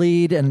called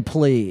bleed and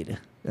plead.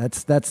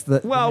 That's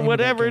the Well, name of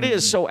whatever that it game.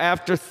 is. So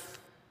after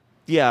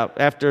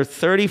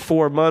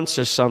 34 months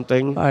or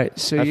something. All right.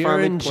 So I you're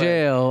finally in quit.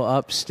 jail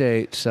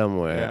upstate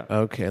somewhere. Yeah.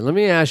 Okay. Let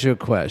me ask you a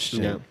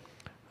question. Yeah.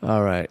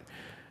 All right.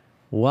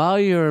 While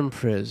you're in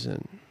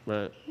prison,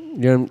 Right.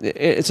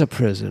 it's a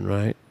prison,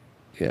 right?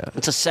 Yeah.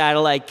 It's a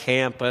satellite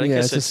camp, but I Yeah,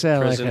 guess it's a it's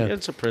satellite prison. camp.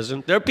 It's a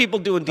prison. There are people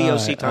doing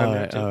DOC time all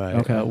there right, too. all right.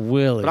 Okay.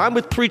 Willie. But I'm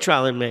with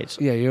pretrial inmates.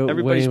 Yeah, you're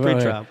everybody's waiting-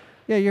 pretrial.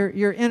 Yeah,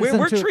 you're innocent.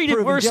 We're to treated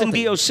proven worse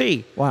guilty. than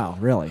DOC. Wow,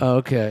 really?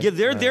 Okay. Yeah,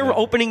 they're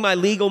opening my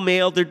legal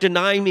mail. They're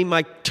denying me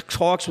my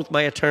talks with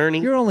my attorney.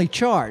 You're only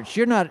charged.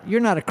 You're not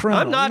a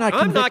criminal. I'm not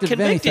convicted of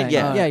anything.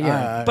 yet.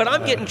 Yeah. But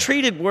I'm getting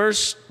treated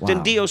worse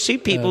than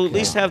DOC people. At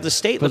least have the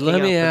state But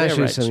looking let me out for ask their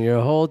you rights. something.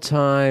 Your whole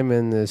time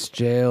in this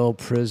jail,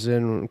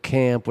 prison,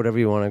 camp, whatever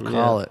you want to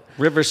call it.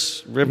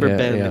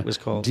 Riverbend, it was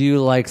called. Do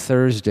you like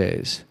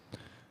Thursdays?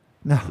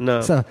 No.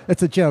 So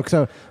it's a joke.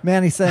 So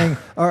Manny's saying,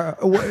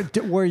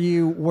 were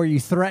you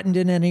threatened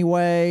in any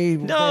way?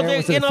 No,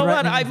 Was it you a know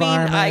what? threatening I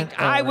mean,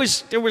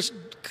 environment, there was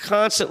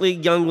constantly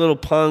young little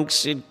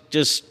punks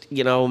just,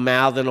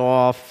 mouthing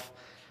off,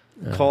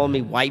 calling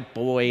me white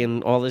boy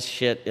and all this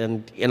shit.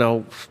 And,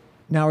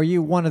 Now, are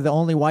you one of the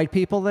only white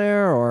people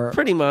there, or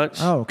pretty much.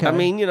 Oh, okay. I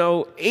mean,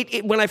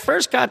 when I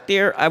first got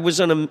there, I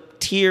was on a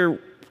tier.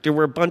 There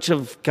were a bunch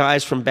of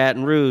guys from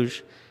Baton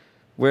Rouge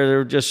where there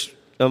were just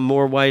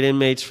more white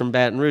inmates from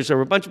Baton Rouge. There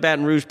were a bunch of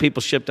Baton Rouge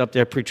people shipped up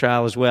there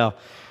pre-trial as well.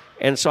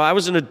 And so I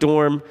was in a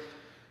dorm,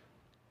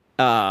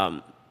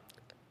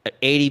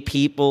 80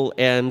 people,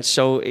 and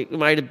so it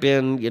might have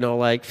been,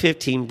 like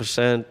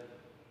 15%.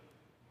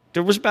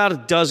 There was about a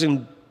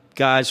dozen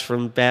guys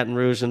from Baton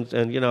Rouge, and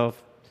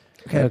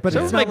okay, but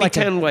so it's it might not be like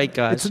 10 white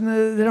guys. They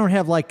don't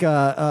have like there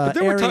were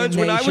Aryan times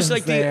when I was nations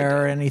like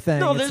there or anything.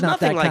 No, it's there's not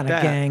that nothing like kind of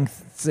that. gang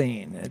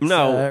scene. It's,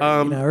 No,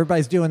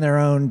 everybody's doing their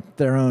own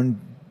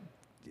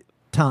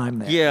time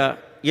there. Yeah,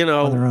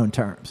 on their own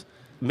terms.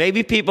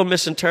 maybe people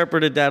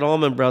misinterpreted that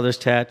Allman Brothers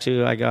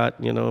tattoo I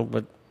got,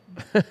 but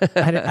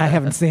I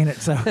haven't seen it,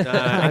 so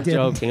I'm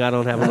joking. I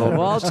don't have an Allman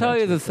Well, I'll Brothers tell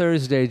you the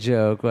Thursday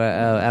joke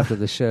after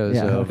the show's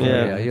Yeah, over. okay.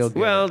 Yeah. You'll get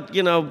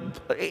Well,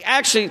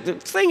 actually, the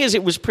thing is,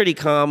 it was pretty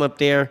calm up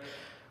there.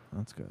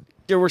 That's good.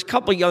 There was a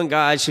couple young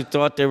guys who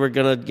thought they were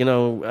going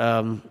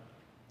to,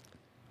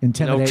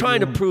 Intimidate trying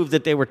to you. prove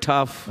that they were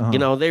tough.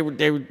 They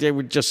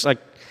were just like,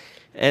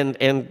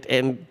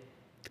 the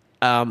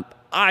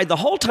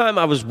whole time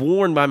I was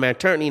warned by my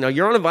attorney,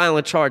 you're on a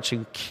violent charge, so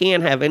you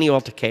can't have any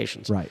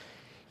altercations. Right.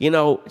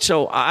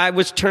 So I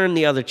was turned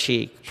the other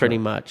cheek pretty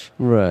much.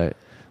 right.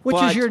 Which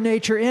But- is your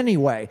nature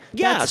anyway.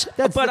 Yes,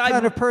 that's but the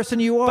kind of person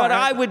you are. But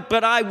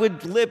I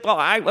would live.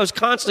 I was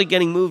constantly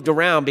getting moved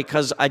around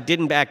because I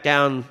didn't back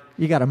down.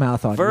 You got a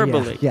mouth on you.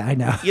 Verbally. Yeah, I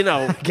know.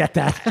 I get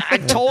that. I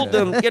told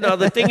them,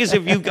 the thing is,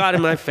 if you got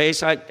in my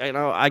face,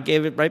 I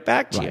gave it right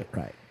back to you.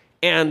 Right.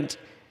 And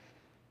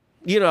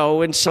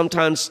and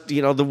sometimes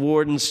the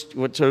wardens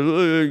would say,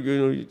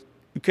 you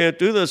can't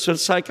do this. So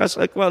I was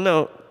like, well,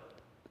 no.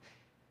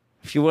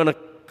 If you want to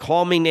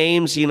call me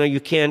names, you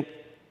can't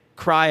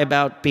cry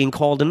about being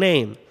called a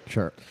name.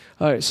 Sure.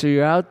 All right, so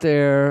you're out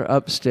there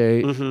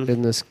upstate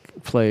in this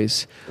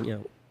place. Yeah.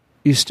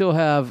 You still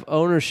have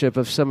ownership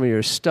of some of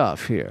your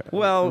stuff here.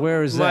 Well,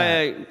 where is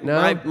that?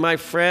 No? my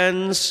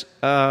friends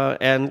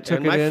and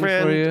Took my it in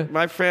for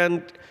you?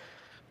 friend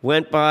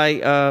went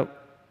by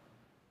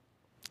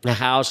a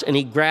house and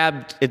he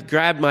grabbed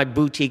my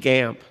boutique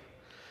amp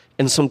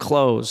and some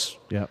clothes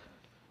Yep.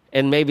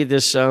 and maybe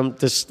this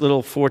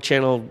little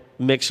 4-channel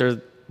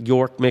mixer,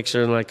 York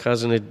mixer, my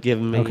cousin had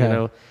given me.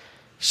 Okay.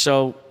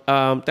 So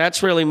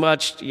that's really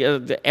much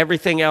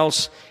everything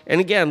else.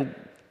 And again,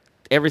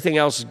 everything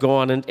else is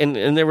gone.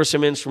 And there were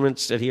some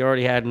instruments that he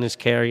already had in his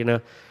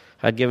care.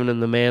 I'd given him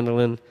the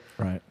mandolin.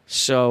 Right.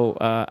 So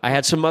I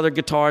had some other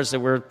guitars that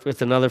were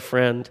with another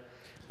friend.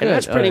 And Good.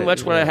 that's pretty All right.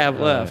 much what I Yeah. have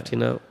left,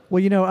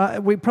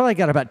 Well, we probably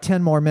got about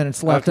 10 more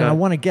minutes left, and Okay. I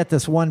want to get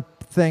this one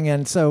thing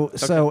in. So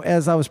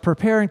as I was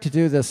preparing to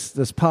do this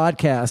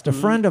podcast, a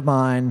friend of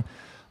mine,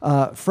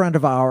 friend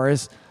of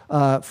ours,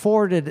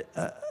 forwarded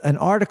an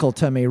article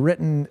to me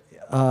written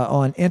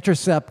on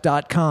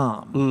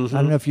Intercept.com. I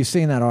don't know if you've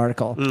seen that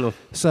article. No.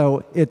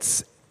 So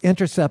it's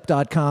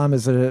Intercept.com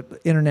is an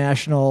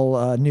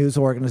international news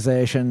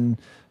organization,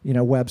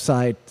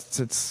 website.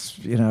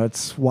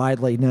 It's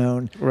widely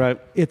known. Right.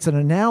 It's an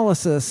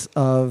analysis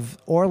of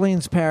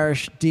Orleans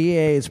Parish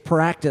DA's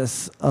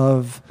practice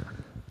of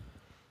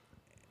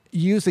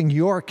using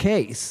your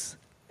case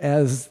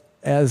as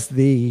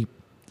the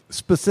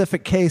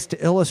specific case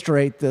to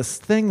illustrate this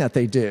thing that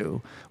they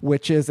do,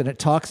 which is, and it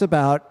talks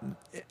about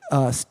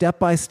step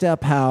by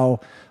step how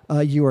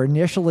you were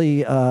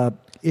initially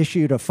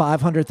issued a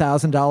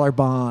 $500,000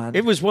 bond.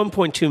 It was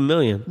 $1.2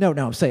 million. No,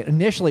 I'm saying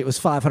initially it was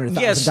 $500,000.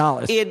 Yes,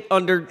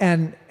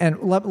 And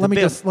let me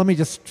bill.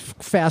 just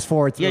fast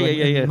forward through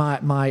Yeah.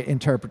 my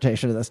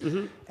interpretation of this.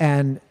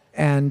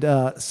 And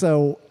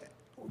so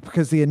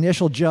because the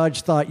initial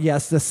judge thought,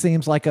 yes, this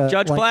seems like a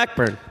Judge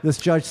Blackburn, This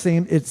judge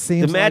seems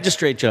the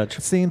magistrate judge.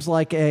 it seems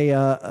like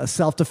a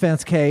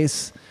self-defense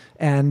case,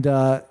 and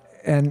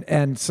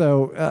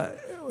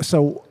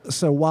so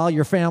while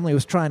your family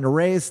was trying to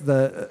raise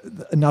the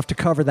enough to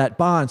cover that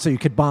bond so you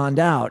could bond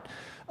out,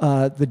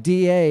 the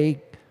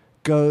DA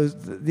goes,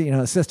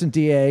 assistant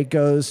DA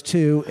goes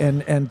to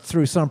and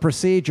through some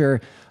procedure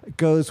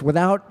goes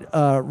without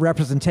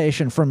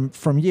representation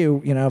from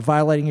you,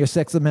 violating your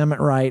Sixth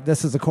Amendment right.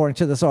 This is according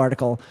to this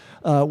article,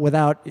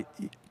 without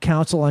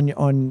counsel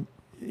on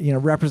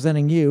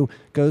representing you,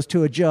 goes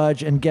to a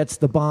judge and gets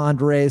the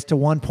bond raised to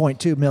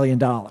 $1.2 million.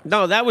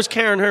 No, that was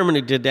Karen Herman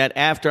who did that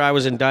after I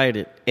was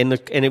indicted, and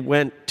it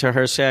went to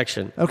her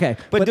section. Okay,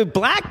 but the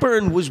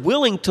Blackburn was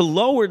willing to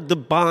lower the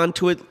bond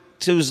to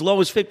as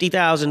low as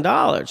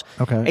 $50,000.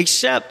 Okay,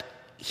 except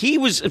he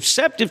was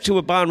receptive to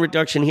a bond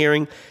reduction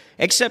hearing,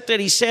 except that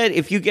he said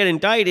if you get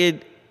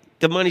indicted,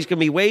 the money's going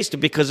to be wasted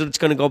because it's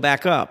going to go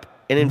back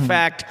up. And in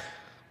fact,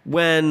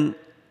 when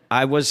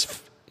I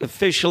was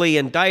officially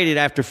indicted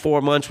after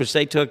 4 months, which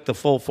they took the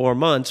full 4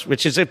 months,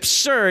 which is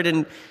absurd.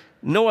 In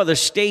no other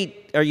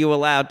state are you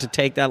allowed to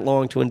take that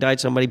long to indict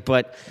somebody,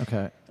 but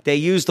they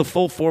used the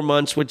full 4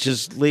 months, which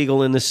is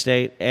legal in the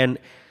state. And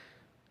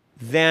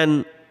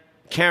then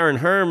Karen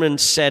Herman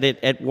set it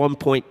at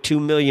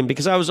 $1.2 million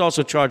because I was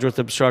also charged with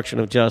obstruction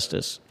of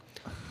justice.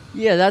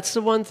 Yeah, that's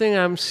the one thing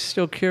I'm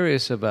still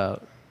curious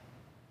about.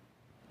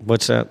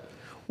 What's that?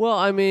 Well,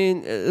 I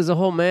mean, there's a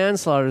whole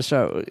manslaughter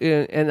stuff,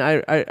 and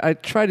I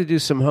tried to do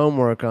some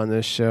homework on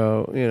this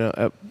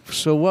show.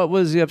 So what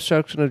was the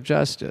obstruction of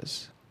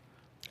justice?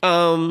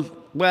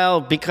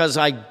 Well, because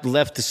I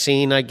left the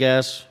scene, I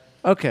guess.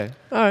 Okay,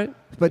 all right.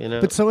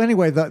 But so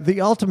anyway, the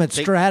ultimate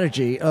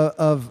strategy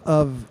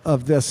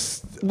of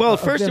this. Well,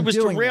 first it was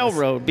to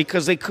railroad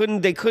because they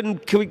couldn't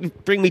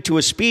bring me to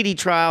a speedy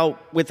trial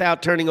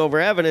without turning over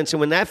evidence, and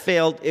when that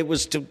failed, it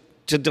was to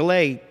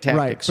delay tactics.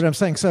 Right, but I'm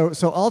saying so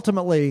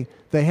ultimately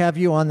they have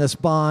you on this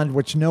bond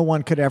which no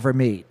one could ever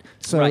meet.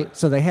 So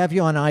they have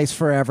you on ice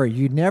forever.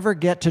 You never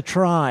get to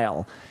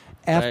trial.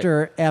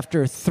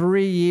 After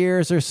 3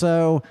 years or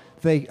so,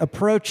 they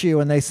approach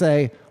you and they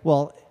say,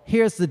 "Well,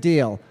 here's the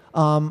deal.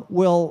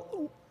 We'll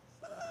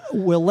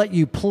let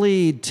you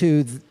plead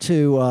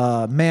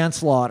to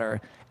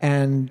manslaughter."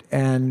 And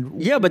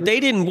yeah, but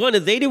they didn't want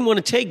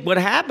to take. What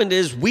happened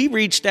is we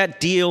reached that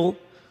deal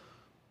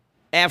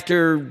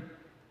after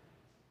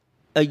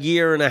a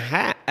year and a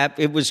half.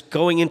 It was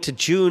going into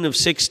June of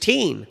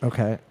 2016.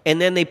 Okay.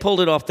 And then they pulled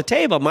it off the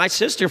table. My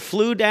sister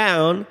flew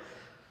down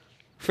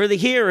for the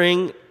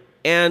hearing,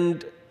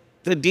 and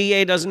the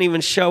DA doesn't even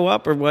show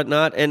up or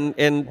whatnot, and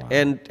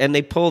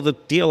they pulled the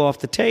deal off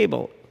the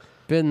table.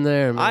 Been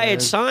there, man. I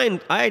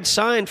had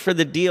signed for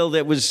the deal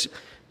that was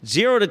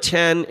 0 to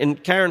 10,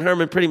 and Karen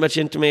Herman pretty much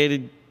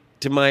intimated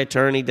to my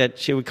attorney that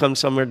she would come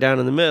somewhere down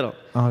in the middle.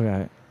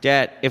 Okay.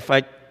 That if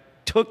I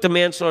took the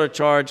manslaughter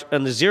charge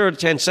on the 0 to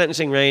 10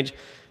 sentencing range,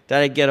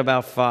 that I'd get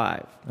about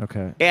 5.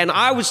 Okay. And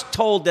I was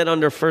told that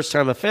under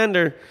first-time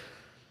offender,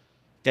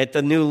 that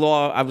the new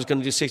law, I was going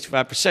to do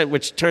 65%,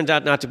 which turns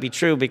out not to be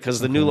true because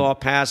the new law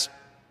passed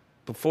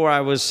before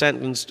I was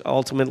sentenced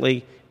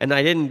ultimately, and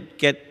I didn't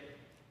get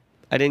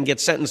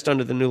sentenced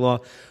under the new law.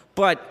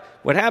 But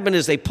what happened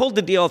is they pulled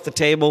the deal off the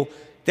table.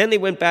 Then they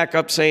went back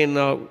up saying,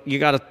 "No,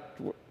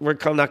 we're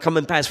not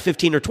coming past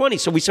 15 or 20."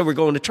 So we said we're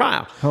going to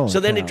trial. So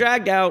then it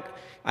dragged out.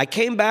 I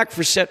came back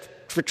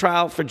for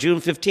trial for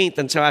June 15th,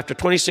 and so after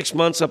 26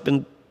 months up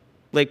in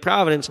Lake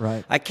Providence,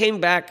 I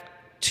came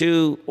back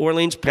to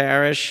Orleans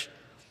Parish,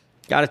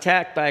 got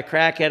attacked by a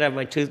crackhead, had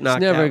my tooth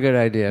knocked out. It's never a good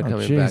idea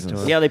coming back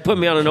to it. Yeah, they put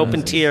me on an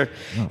open tier.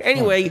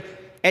 Anyway,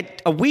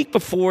 at a week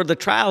before the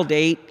trial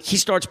date, he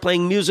starts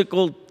playing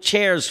musical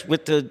chairs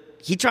with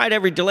he tried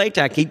every delay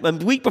tactic. A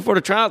week before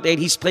the trial date,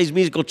 he plays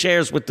musical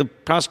chairs with the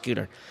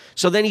prosecutor.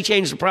 So then he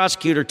changed the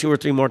prosecutor 2 or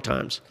 3 more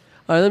times.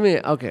 All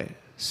right, okay.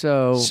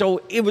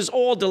 So it was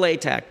all delay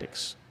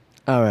tactics.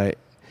 All right.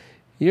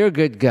 You're a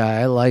good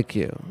guy. I like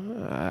you.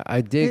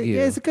 I dig you.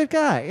 Yeah, he's a good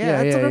guy.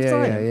 Yeah, that's what I'm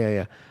saying.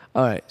 Yeah.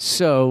 All right.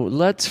 So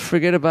let's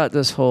forget about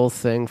this whole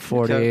thing,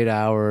 48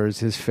 Hours,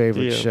 his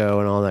favorite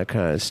show, and all that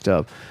kind of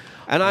stuff.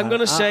 And I'm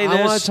going to say this.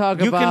 I want to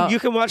talk about... You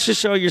can watch the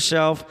show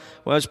yourself.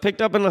 When I was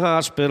picked up in the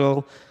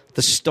hospital,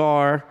 the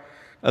star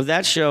of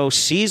that show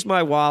seized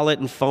my wallet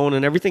and phone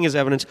and everything as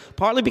evidence,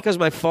 partly because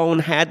my phone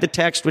had the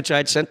text which I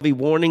had sent me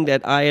warning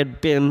that I had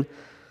been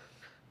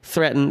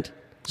threatened.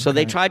 So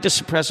they tried to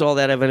suppress all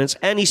that evidence,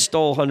 and he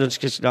stole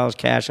 $160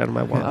 cash out of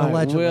my wallet.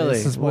 Allegedly,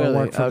 this is more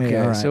work for me.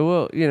 All right.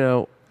 So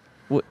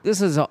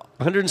this is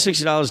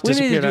 $160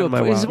 disappeared out of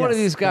my wallet. He's one of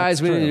these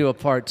guys we need to do a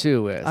part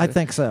 2 with. I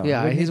think so.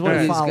 Yeah, he's one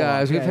of these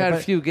guys. We've had a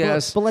few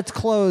guests. But let's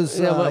close.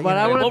 But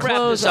I want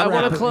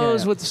to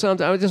close with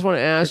something. I just want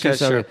to ask you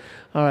something. Sure.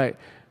 All right.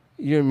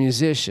 You're a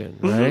musician,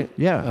 right?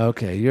 Yeah.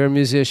 Okay. You're a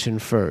musician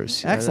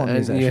first. Excellent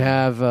musician. And you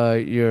have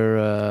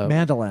your...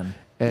 mandolin.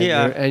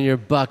 And your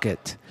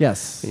bucket.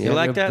 Yes. You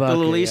like that, the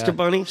little Easter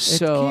bunny?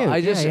 So cute.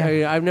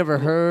 I've never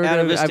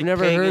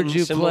heard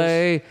you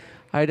play.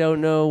 I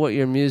don't know what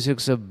your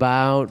music's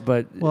about,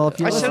 but if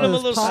you sent him a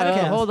little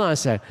podcast, hold on a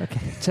sec. Okay.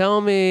 Tell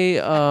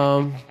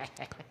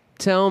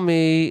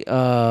me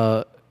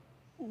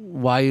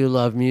why you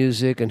love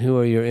music and who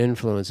are your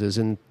influences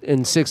in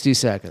 60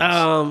 seconds.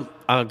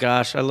 Oh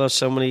gosh, I love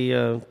so many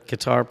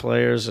guitar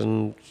players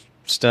and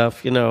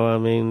stuff. You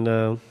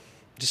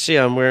see,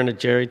 I'm wearing a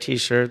Jerry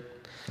T-shirt.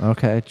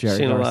 Okay, Jerry.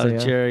 Seen Garcia. a lot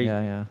of Jerry.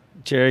 Yeah.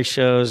 Jerry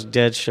shows,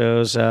 Dead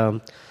shows.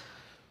 In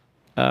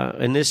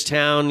this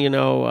town,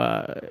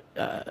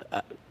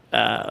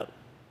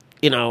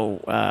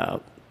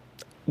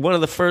 one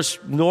of the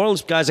first New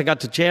Orleans guys I got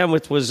to jam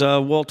with was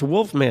Walter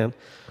Wolfman,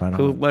 Right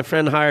who on. my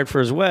friend hired for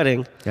his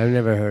wedding. I've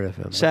never heard of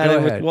him. Sat Go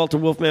in with ahead. Walter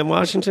Wolfman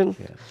Washington.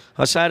 Yeah.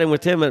 I sat in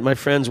with him at my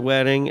friend's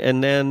wedding,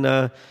 and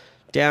then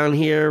down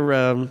here,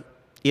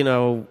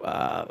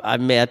 I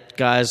met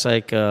guys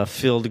like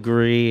Phil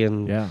DeGree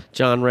and Yeah.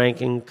 John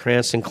Rankin,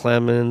 Cranston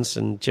Clemens,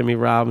 and Jimmy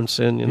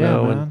Robinson.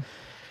 Yeah,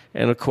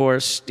 and of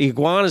course the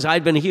Iguanas.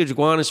 I'd been a huge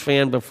Iguanas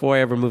fan before I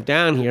ever moved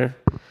down here.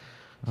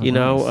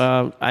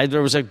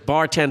 There was a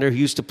bartender who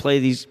used to play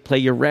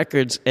your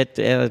records at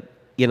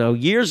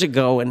years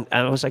ago, and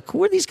I was like,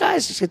 "Who are these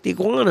guys?" He said, "The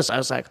Iguanas." I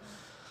was like,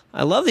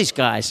 "I love these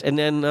guys." And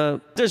then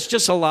there's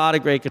just a lot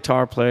of great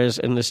guitar players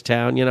in this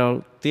town.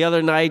 The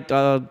other night,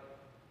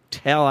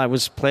 I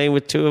was playing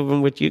with two of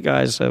them with you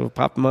guys,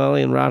 Papa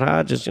Molly and Rod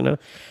Hodges.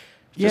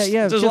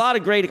 There's a lot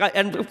of great,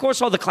 and of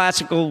course all the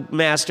classical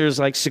masters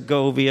like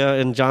Segovia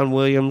and John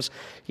Williams.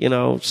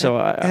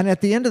 And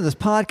at the end of this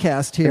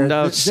podcast here, And,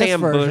 this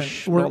Sam version,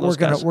 Bush and all we're those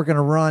gonna guys. we're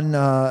gonna run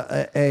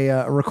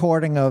a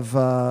recording of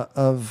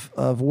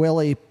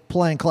Willie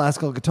playing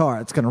classical guitar.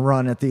 It's gonna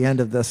run at the end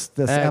of this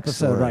episode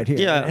Excellent. right here.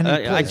 Yeah, And he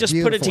I plays just put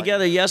it beautifully.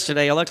 together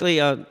yesterday. Luckily,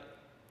 and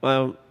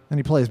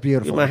he plays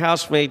beautifully. my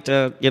housemate,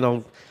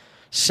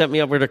 set me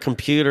up with a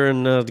computer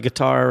and the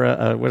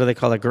guitar. What do they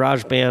call it?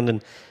 GarageBand,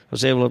 and I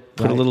was able to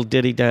put a Right. little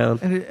ditty down.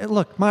 And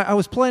look, I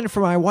was playing it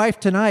for my wife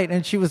tonight,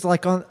 and she was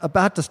like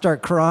about to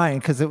start crying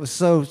because it was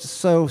so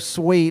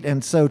sweet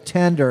and so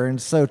tender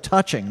and so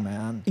touching,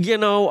 man.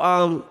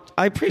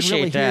 I appreciate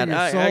really hear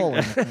that.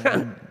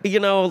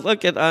 your soul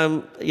Look at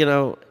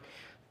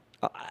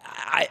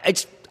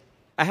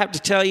I have to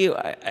tell you,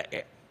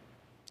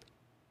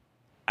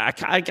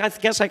 I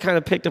guess I kind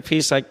of picked a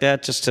piece like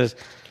that just to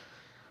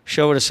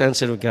show what a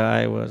sensitive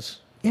guy I was.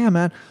 Yeah,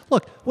 man.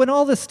 Look, when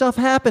all this stuff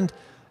happened,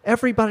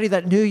 everybody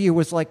that knew you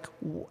was like,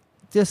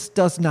 "This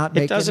does not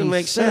make doesn't any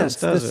make sense,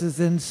 does This it? is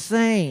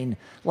insane."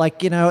 Like,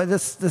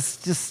 this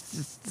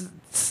just.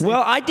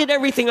 Well, I did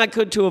everything I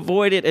could to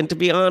avoid it, and to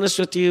be honest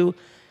with you,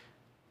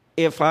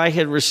 if I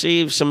had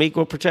received some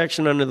equal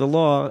protection under the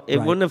law, it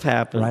Right. wouldn't have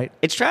happened. Right.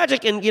 It's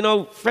tragic, and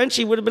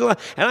Frenchie would have been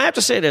alive. And I have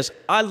to say this: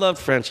 I loved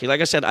Frenchie.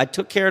 Like I said, I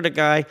took care of the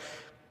guy.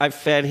 I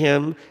fed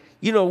him.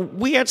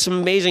 We had some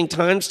amazing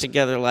times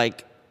together.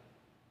 Like,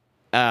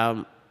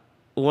 one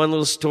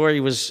little story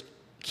was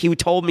he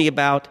told me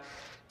about,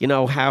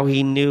 how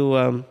he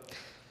knew.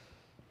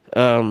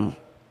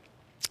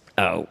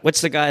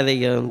 What's the guy?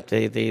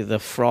 The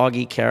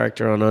froggy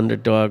character on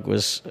Underdog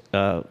was.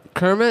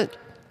 Kermit?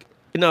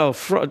 No,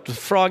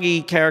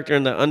 froggy character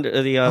in the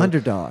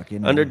Underdog,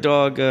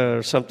 Underdog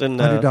or something.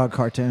 Underdog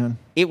cartoon.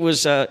 It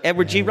was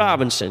Edward G.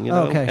 Robinson,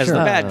 Okay, as sure.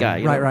 the bad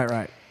guy.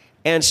 Right.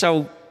 And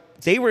so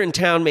they were in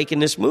town making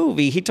this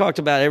movie. He talked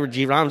about Edward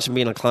G. Robinson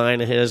being a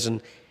client of his,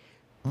 and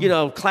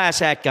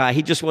class act guy.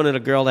 He just wanted a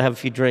girl to have a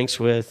few drinks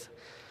with.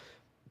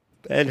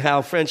 And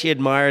how Frenchie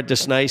admired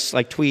this nice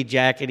tweed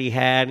jacket he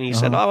had, and he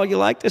said, "Oh, you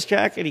like this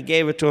jacket?" He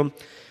gave it to him.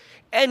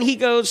 And he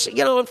goes,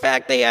 in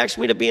fact, they asked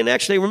me to be an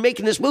extra. They were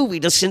making this movie,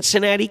 The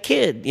Cincinnati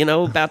Kid,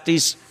 about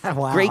these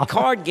Wow. great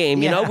card game,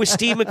 with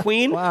Steve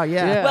McQueen. Wow,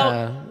 yeah. Yeah. Well,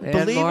 Aunt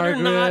believe it or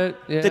not, Margaret,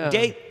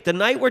 yeah. the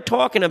night we're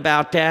talking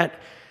about that,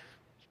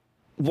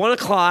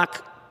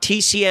 1:00,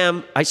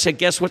 TCM, I said,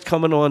 "Guess what's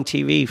coming on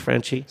TV,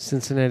 Frenchie?"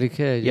 Cincinnati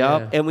Kid. Yep.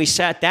 Yeah. And we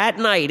sat that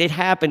night, it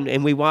happened,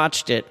 and we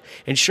watched it.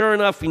 And sure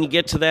enough, when you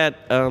get to that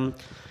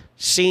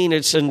scene,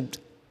 it's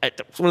at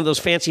one of those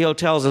fancy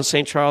hotels in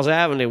St. Charles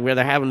Avenue where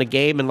they're having the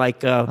game and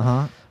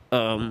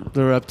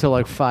They're up till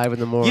like 5 in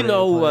the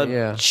morning.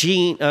 yeah.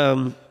 Gene,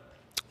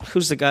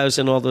 who's the guy who's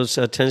in all those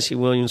Tennessee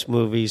Williams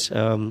movies?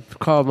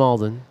 Carl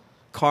Malden.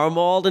 Carl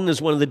Malden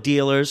is one of the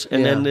dealers,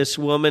 and Yeah. then this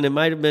woman, it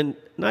might have been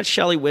not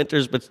Shelley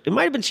Winters, but it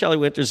might have been Shelley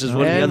Winters as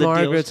one of the And other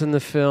Margaret's dealers. in the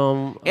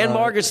film. And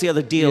Margaret's the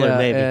other dealer, yeah,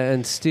 maybe.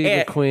 And Steve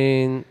And-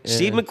 McQueen.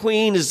 Steve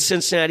McQueen is the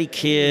Cincinnati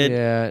Kid.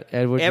 Yeah,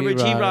 Edward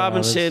G.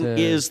 Robinson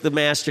is the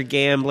master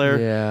gambler.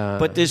 Yeah.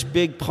 But this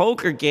big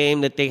poker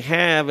game that they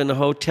have in the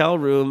hotel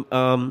room,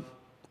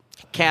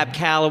 Cab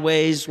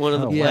Calloway's one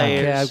of the Yeah,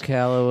 players. Cab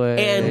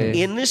Calloway. And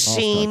in the All-star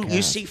scene, you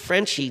cast. see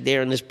Frenchie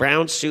there in this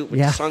brown suit with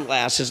Yeah.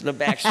 sunglasses in the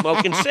back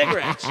smoking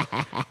cigarettes.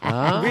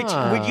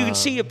 Which you can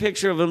see a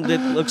picture of him that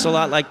looks a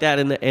lot like that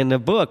in the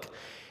book.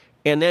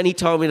 And then he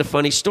told me the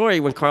funny story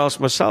when Carlos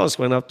Marcellus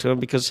went up to him,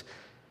 because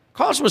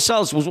Carlos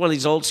Marcellus was one of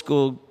these old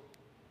school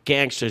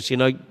gangsters. You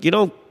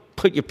don't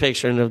put your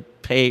picture in the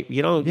pay.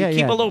 You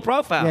keep a low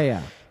profile.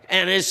 Yeah.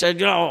 And they said,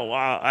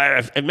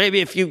 maybe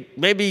if you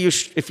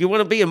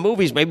want to be in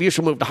movies, maybe you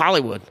should move to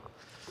Hollywood.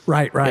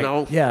 Right.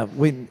 Yeah,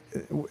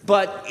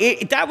 But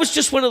that was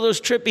just one of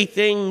those trippy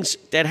things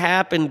that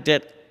happened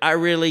that I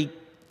really,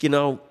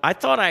 I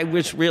thought I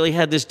really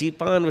had this deep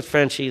bond with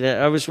Frenchie,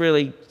 that I was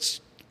really,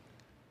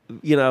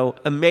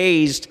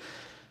 amazed,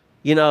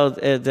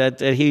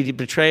 that he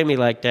betrayed me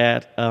like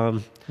that.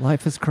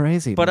 life is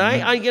crazy. But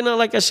man. I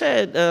like I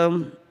said,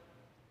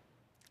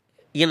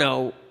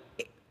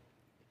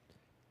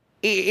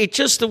 it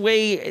just the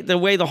way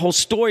the whole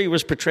story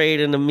was portrayed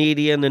in the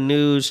media and the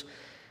news,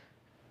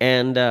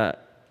 and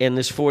in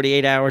this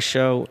 48-hour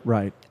show.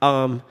 Right.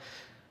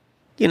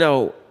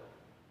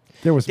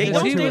 There was They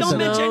don't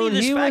mention any of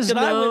this fact that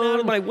I went out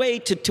of my way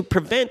to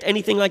prevent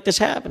anything like this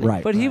happening.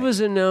 Right. But he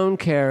was a known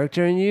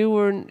character, and you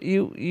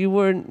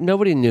were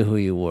nobody knew who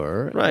you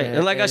were. Right.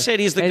 And like I said,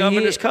 he's the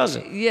governor's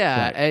cousin.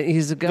 Yeah, Right. and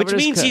he's the governor's Which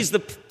means he's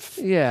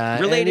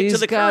related to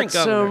the current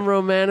governor. Some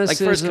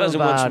romanticism Like first cousin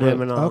about once him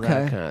wrote. and all Okay.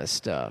 that kind of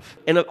stuff.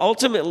 And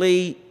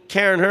ultimately,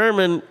 Karen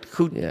Herman,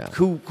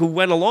 who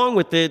went along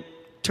with it,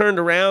 turned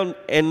around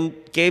and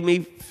gave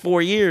me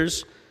 4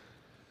 years.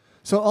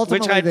 So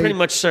ultimately, which I pretty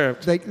much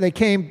served. They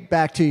came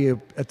back to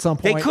you at some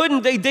point. They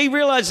couldn't. They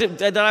realized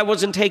that I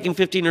wasn't taking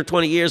 15 or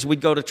 20 years.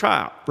 We'd go to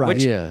trial. Right.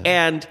 Yeah.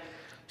 And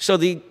so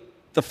the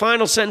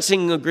final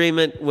sentencing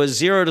agreement was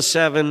 0 to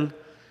 7,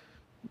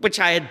 which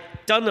I had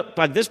done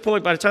by this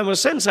point. By the time I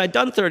was sentenced, I'd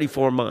done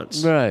 34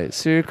 months. Right.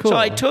 So you're cool. So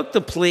I took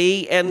the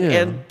plea,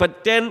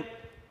 but then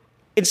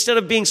instead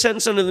of being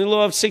sentenced under the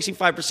law of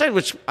 65%,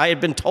 which I had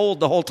been told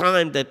the whole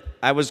time that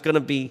I was going to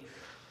be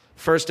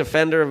first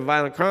offender of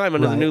violent crime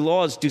under the new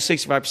laws, do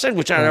 65%,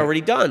 which I had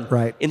already done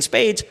in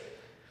spades.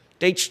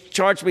 They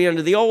charged me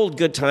under the old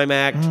Good Time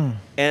Act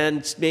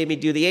and made me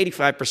do the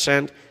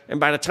 85%. And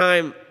by the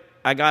time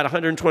I got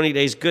 120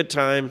 days good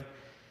time,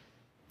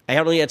 I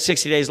only had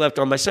 60 days left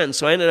on my sentence.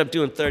 So I ended up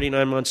doing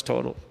 39 months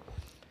total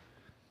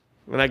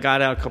when I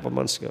got out a couple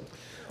months ago.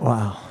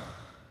 Wow.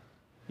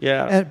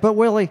 Yeah. But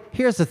Willie,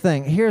 here's the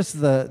thing. Here's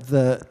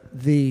the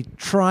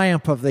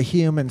triumph of the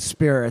human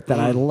spirit that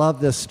I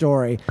love this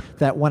story.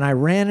 That when I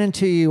ran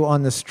into you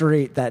on the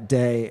street that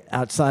day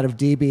outside of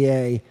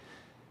DBA,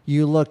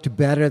 you looked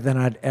better than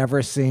I'd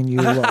ever seen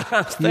you look.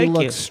 Thank you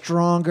looked you.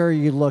 stronger.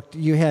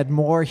 You had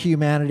more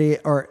humanity,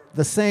 or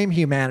the same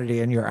humanity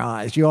in your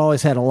eyes. You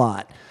always had a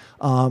lot,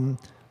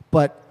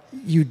 but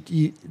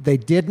they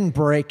didn't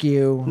break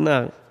you.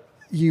 No.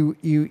 You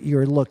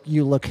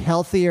look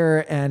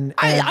healthier and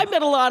I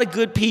met a lot of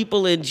good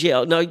people in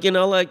jail. No,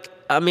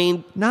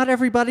 not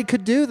everybody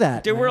could do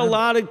that. There were a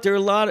lot of.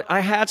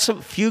 I had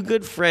few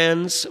good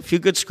friends, a few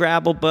good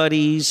Scrabble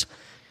buddies.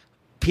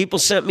 People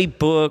sent me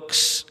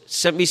books,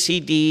 sent me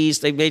CDs.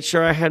 They made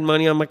sure I had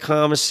money on my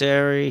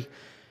commissary.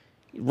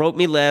 Wrote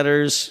me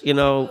letters.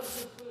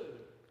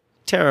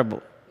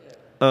 Terrible,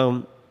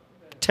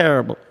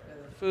 terrible.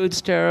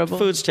 Food's terrible.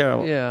 Food's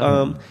terrible.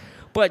 Yeah.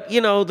 But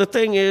the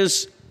thing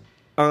is,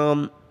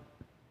 I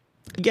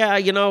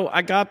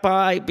got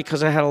by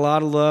because I had a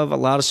lot of love, a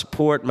lot of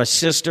support. My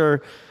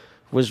sister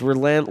was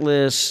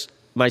relentless.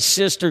 My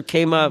sister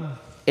came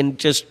up and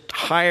just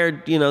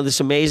hired, this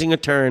amazing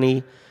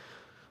attorney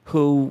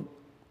who,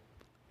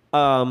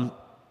 did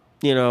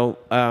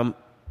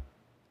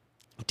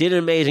an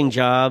amazing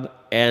job.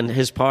 And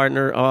his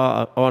partner,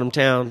 Autumn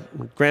Town,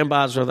 Graham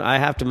Boswell. I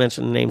have to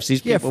mention the names.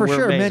 These people for were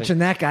sure. amazing. Mention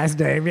that guy's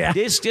name. Yeah.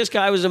 This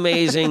guy was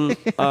amazing.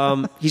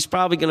 He's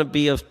probably going to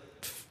be a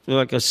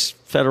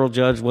federal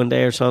judge one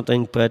day or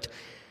something. But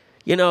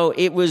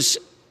it was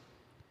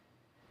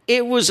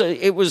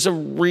a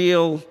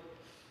real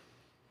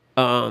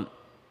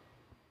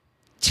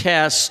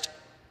test.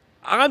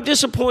 I'm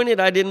disappointed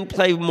I didn't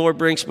play more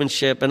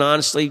brinksmanship, and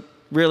honestly,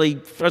 really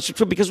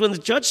frustrated because when the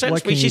judge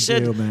sentenced me,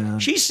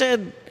 she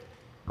said,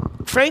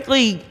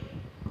 frankly,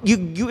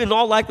 you in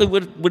all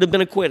likelihood would have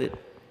been acquitted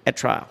at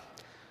trial.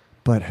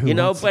 But who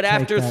wants to but take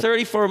after that?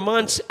 34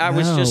 months, I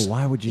was just.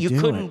 Why would you do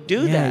couldn't it?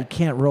 do Yeah, that. you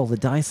can't roll the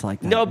dice like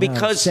that. No,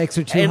 because stakes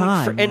are too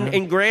high.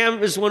 And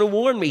Graham is the one who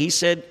warned me. He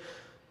said,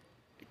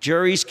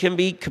 juries can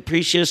be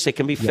capricious, they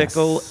can be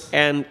fickle,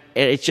 and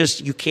it's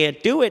just you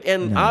can't do it.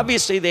 And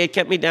obviously, they had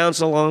kept me down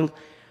so long,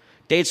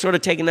 they had sort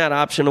of taken that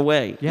option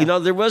away. Yeah.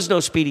 There was no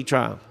speedy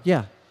trial.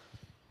 Yeah.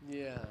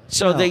 Yeah.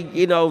 So they,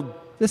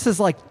 This is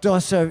like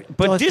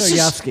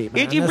Dostoevsky.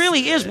 Man. It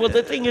really is. Well,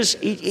 the thing is,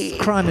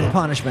 crime and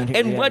punishment.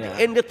 Here.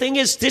 And the thing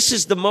is, this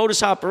is the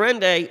modus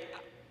operandi.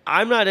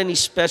 I'm not any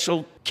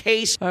special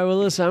case. All right, well,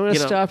 listen, I'm going to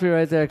stop you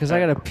right there because I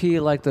got to pee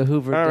like the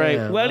Hoover All right.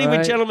 Dam. Well,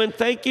 anyway, gentlemen,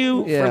 thank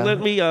you for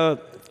letting me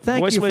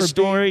voice my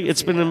story.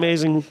 It's been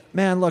amazing.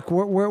 Man, look,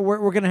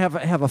 we're going to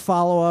have a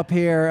follow up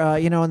here.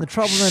 In the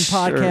Troubleman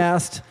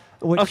podcast.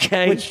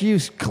 Which you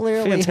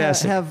clearly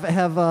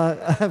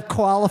have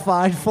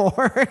qualified for.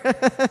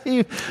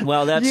 I'm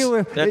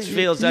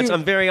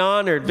very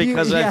honored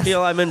because I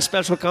feel I'm in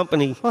special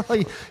company.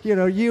 Well,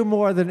 you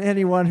more than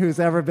anyone who's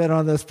ever been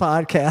on this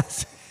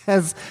podcast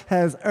has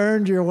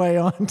earned your way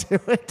onto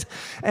it,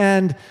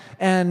 and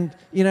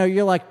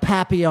you're like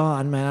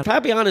Papillon, man.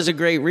 Papillon is a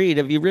great read.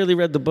 Have you really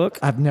read the book?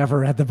 I've never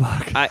read the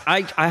book.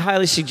 I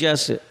highly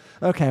suggest it.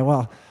 Okay,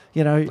 well.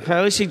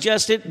 Highly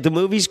suggest it. The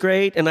movie's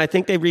great, and I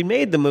think they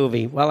remade the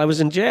movie while I was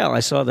in jail. I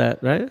saw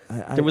that, right?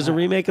 There was a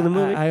remake of the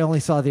movie? I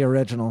only saw the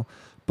original.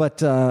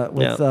 But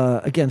with,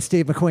 again,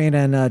 Steve McQueen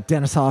and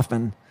Dennis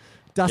Hoffman.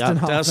 Dustin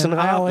Hoffman.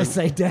 I always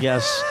say Dennis.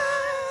 Yes.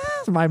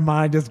 My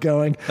mind is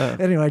going.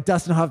 Anyway,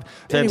 Dustin Hoffman.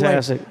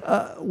 Fantastic.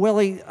 Anyway,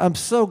 Willie, I'm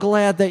so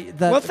glad that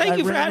well, thank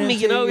you for having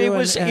me.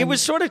 It was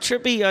sort of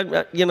trippy,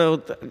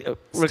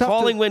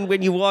 recalling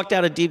when you walked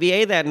out of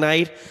DBA that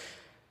night.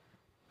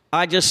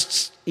 I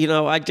just,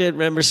 I did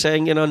remember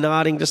saying,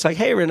 nodding, just like,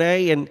 hey,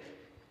 Renee, and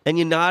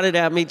you nodded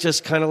at me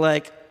just kind of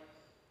like,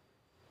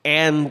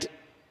 and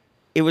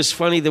it was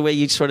funny the way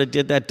you sort of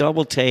did that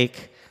double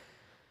take.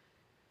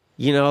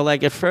 You know,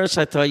 like at first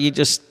I thought you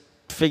just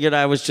figured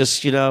I was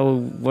just, you know,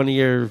 one of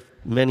your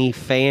many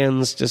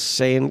fans just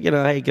saying, you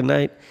know, hey, good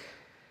night.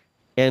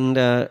 And,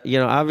 you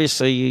know,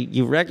 obviously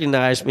you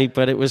recognized me,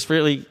 but it was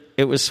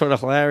sort of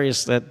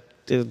hilarious that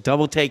the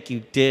double take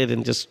you did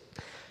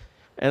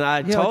and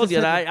I told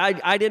you that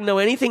I didn't know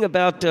anything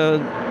about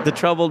the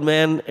Troubled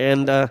Man,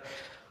 and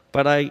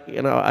but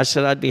I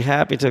said I'd be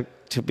happy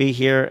to be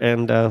here,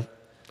 and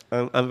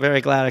I'm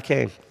very glad I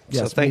came.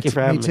 Yes, so thank you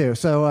for having me. Me too.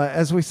 So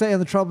as we say in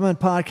the Troubled Man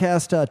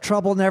podcast,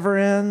 trouble never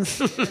ends.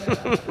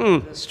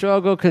 The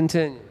struggle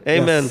continues.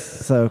 Amen.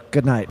 Yes. So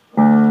good night.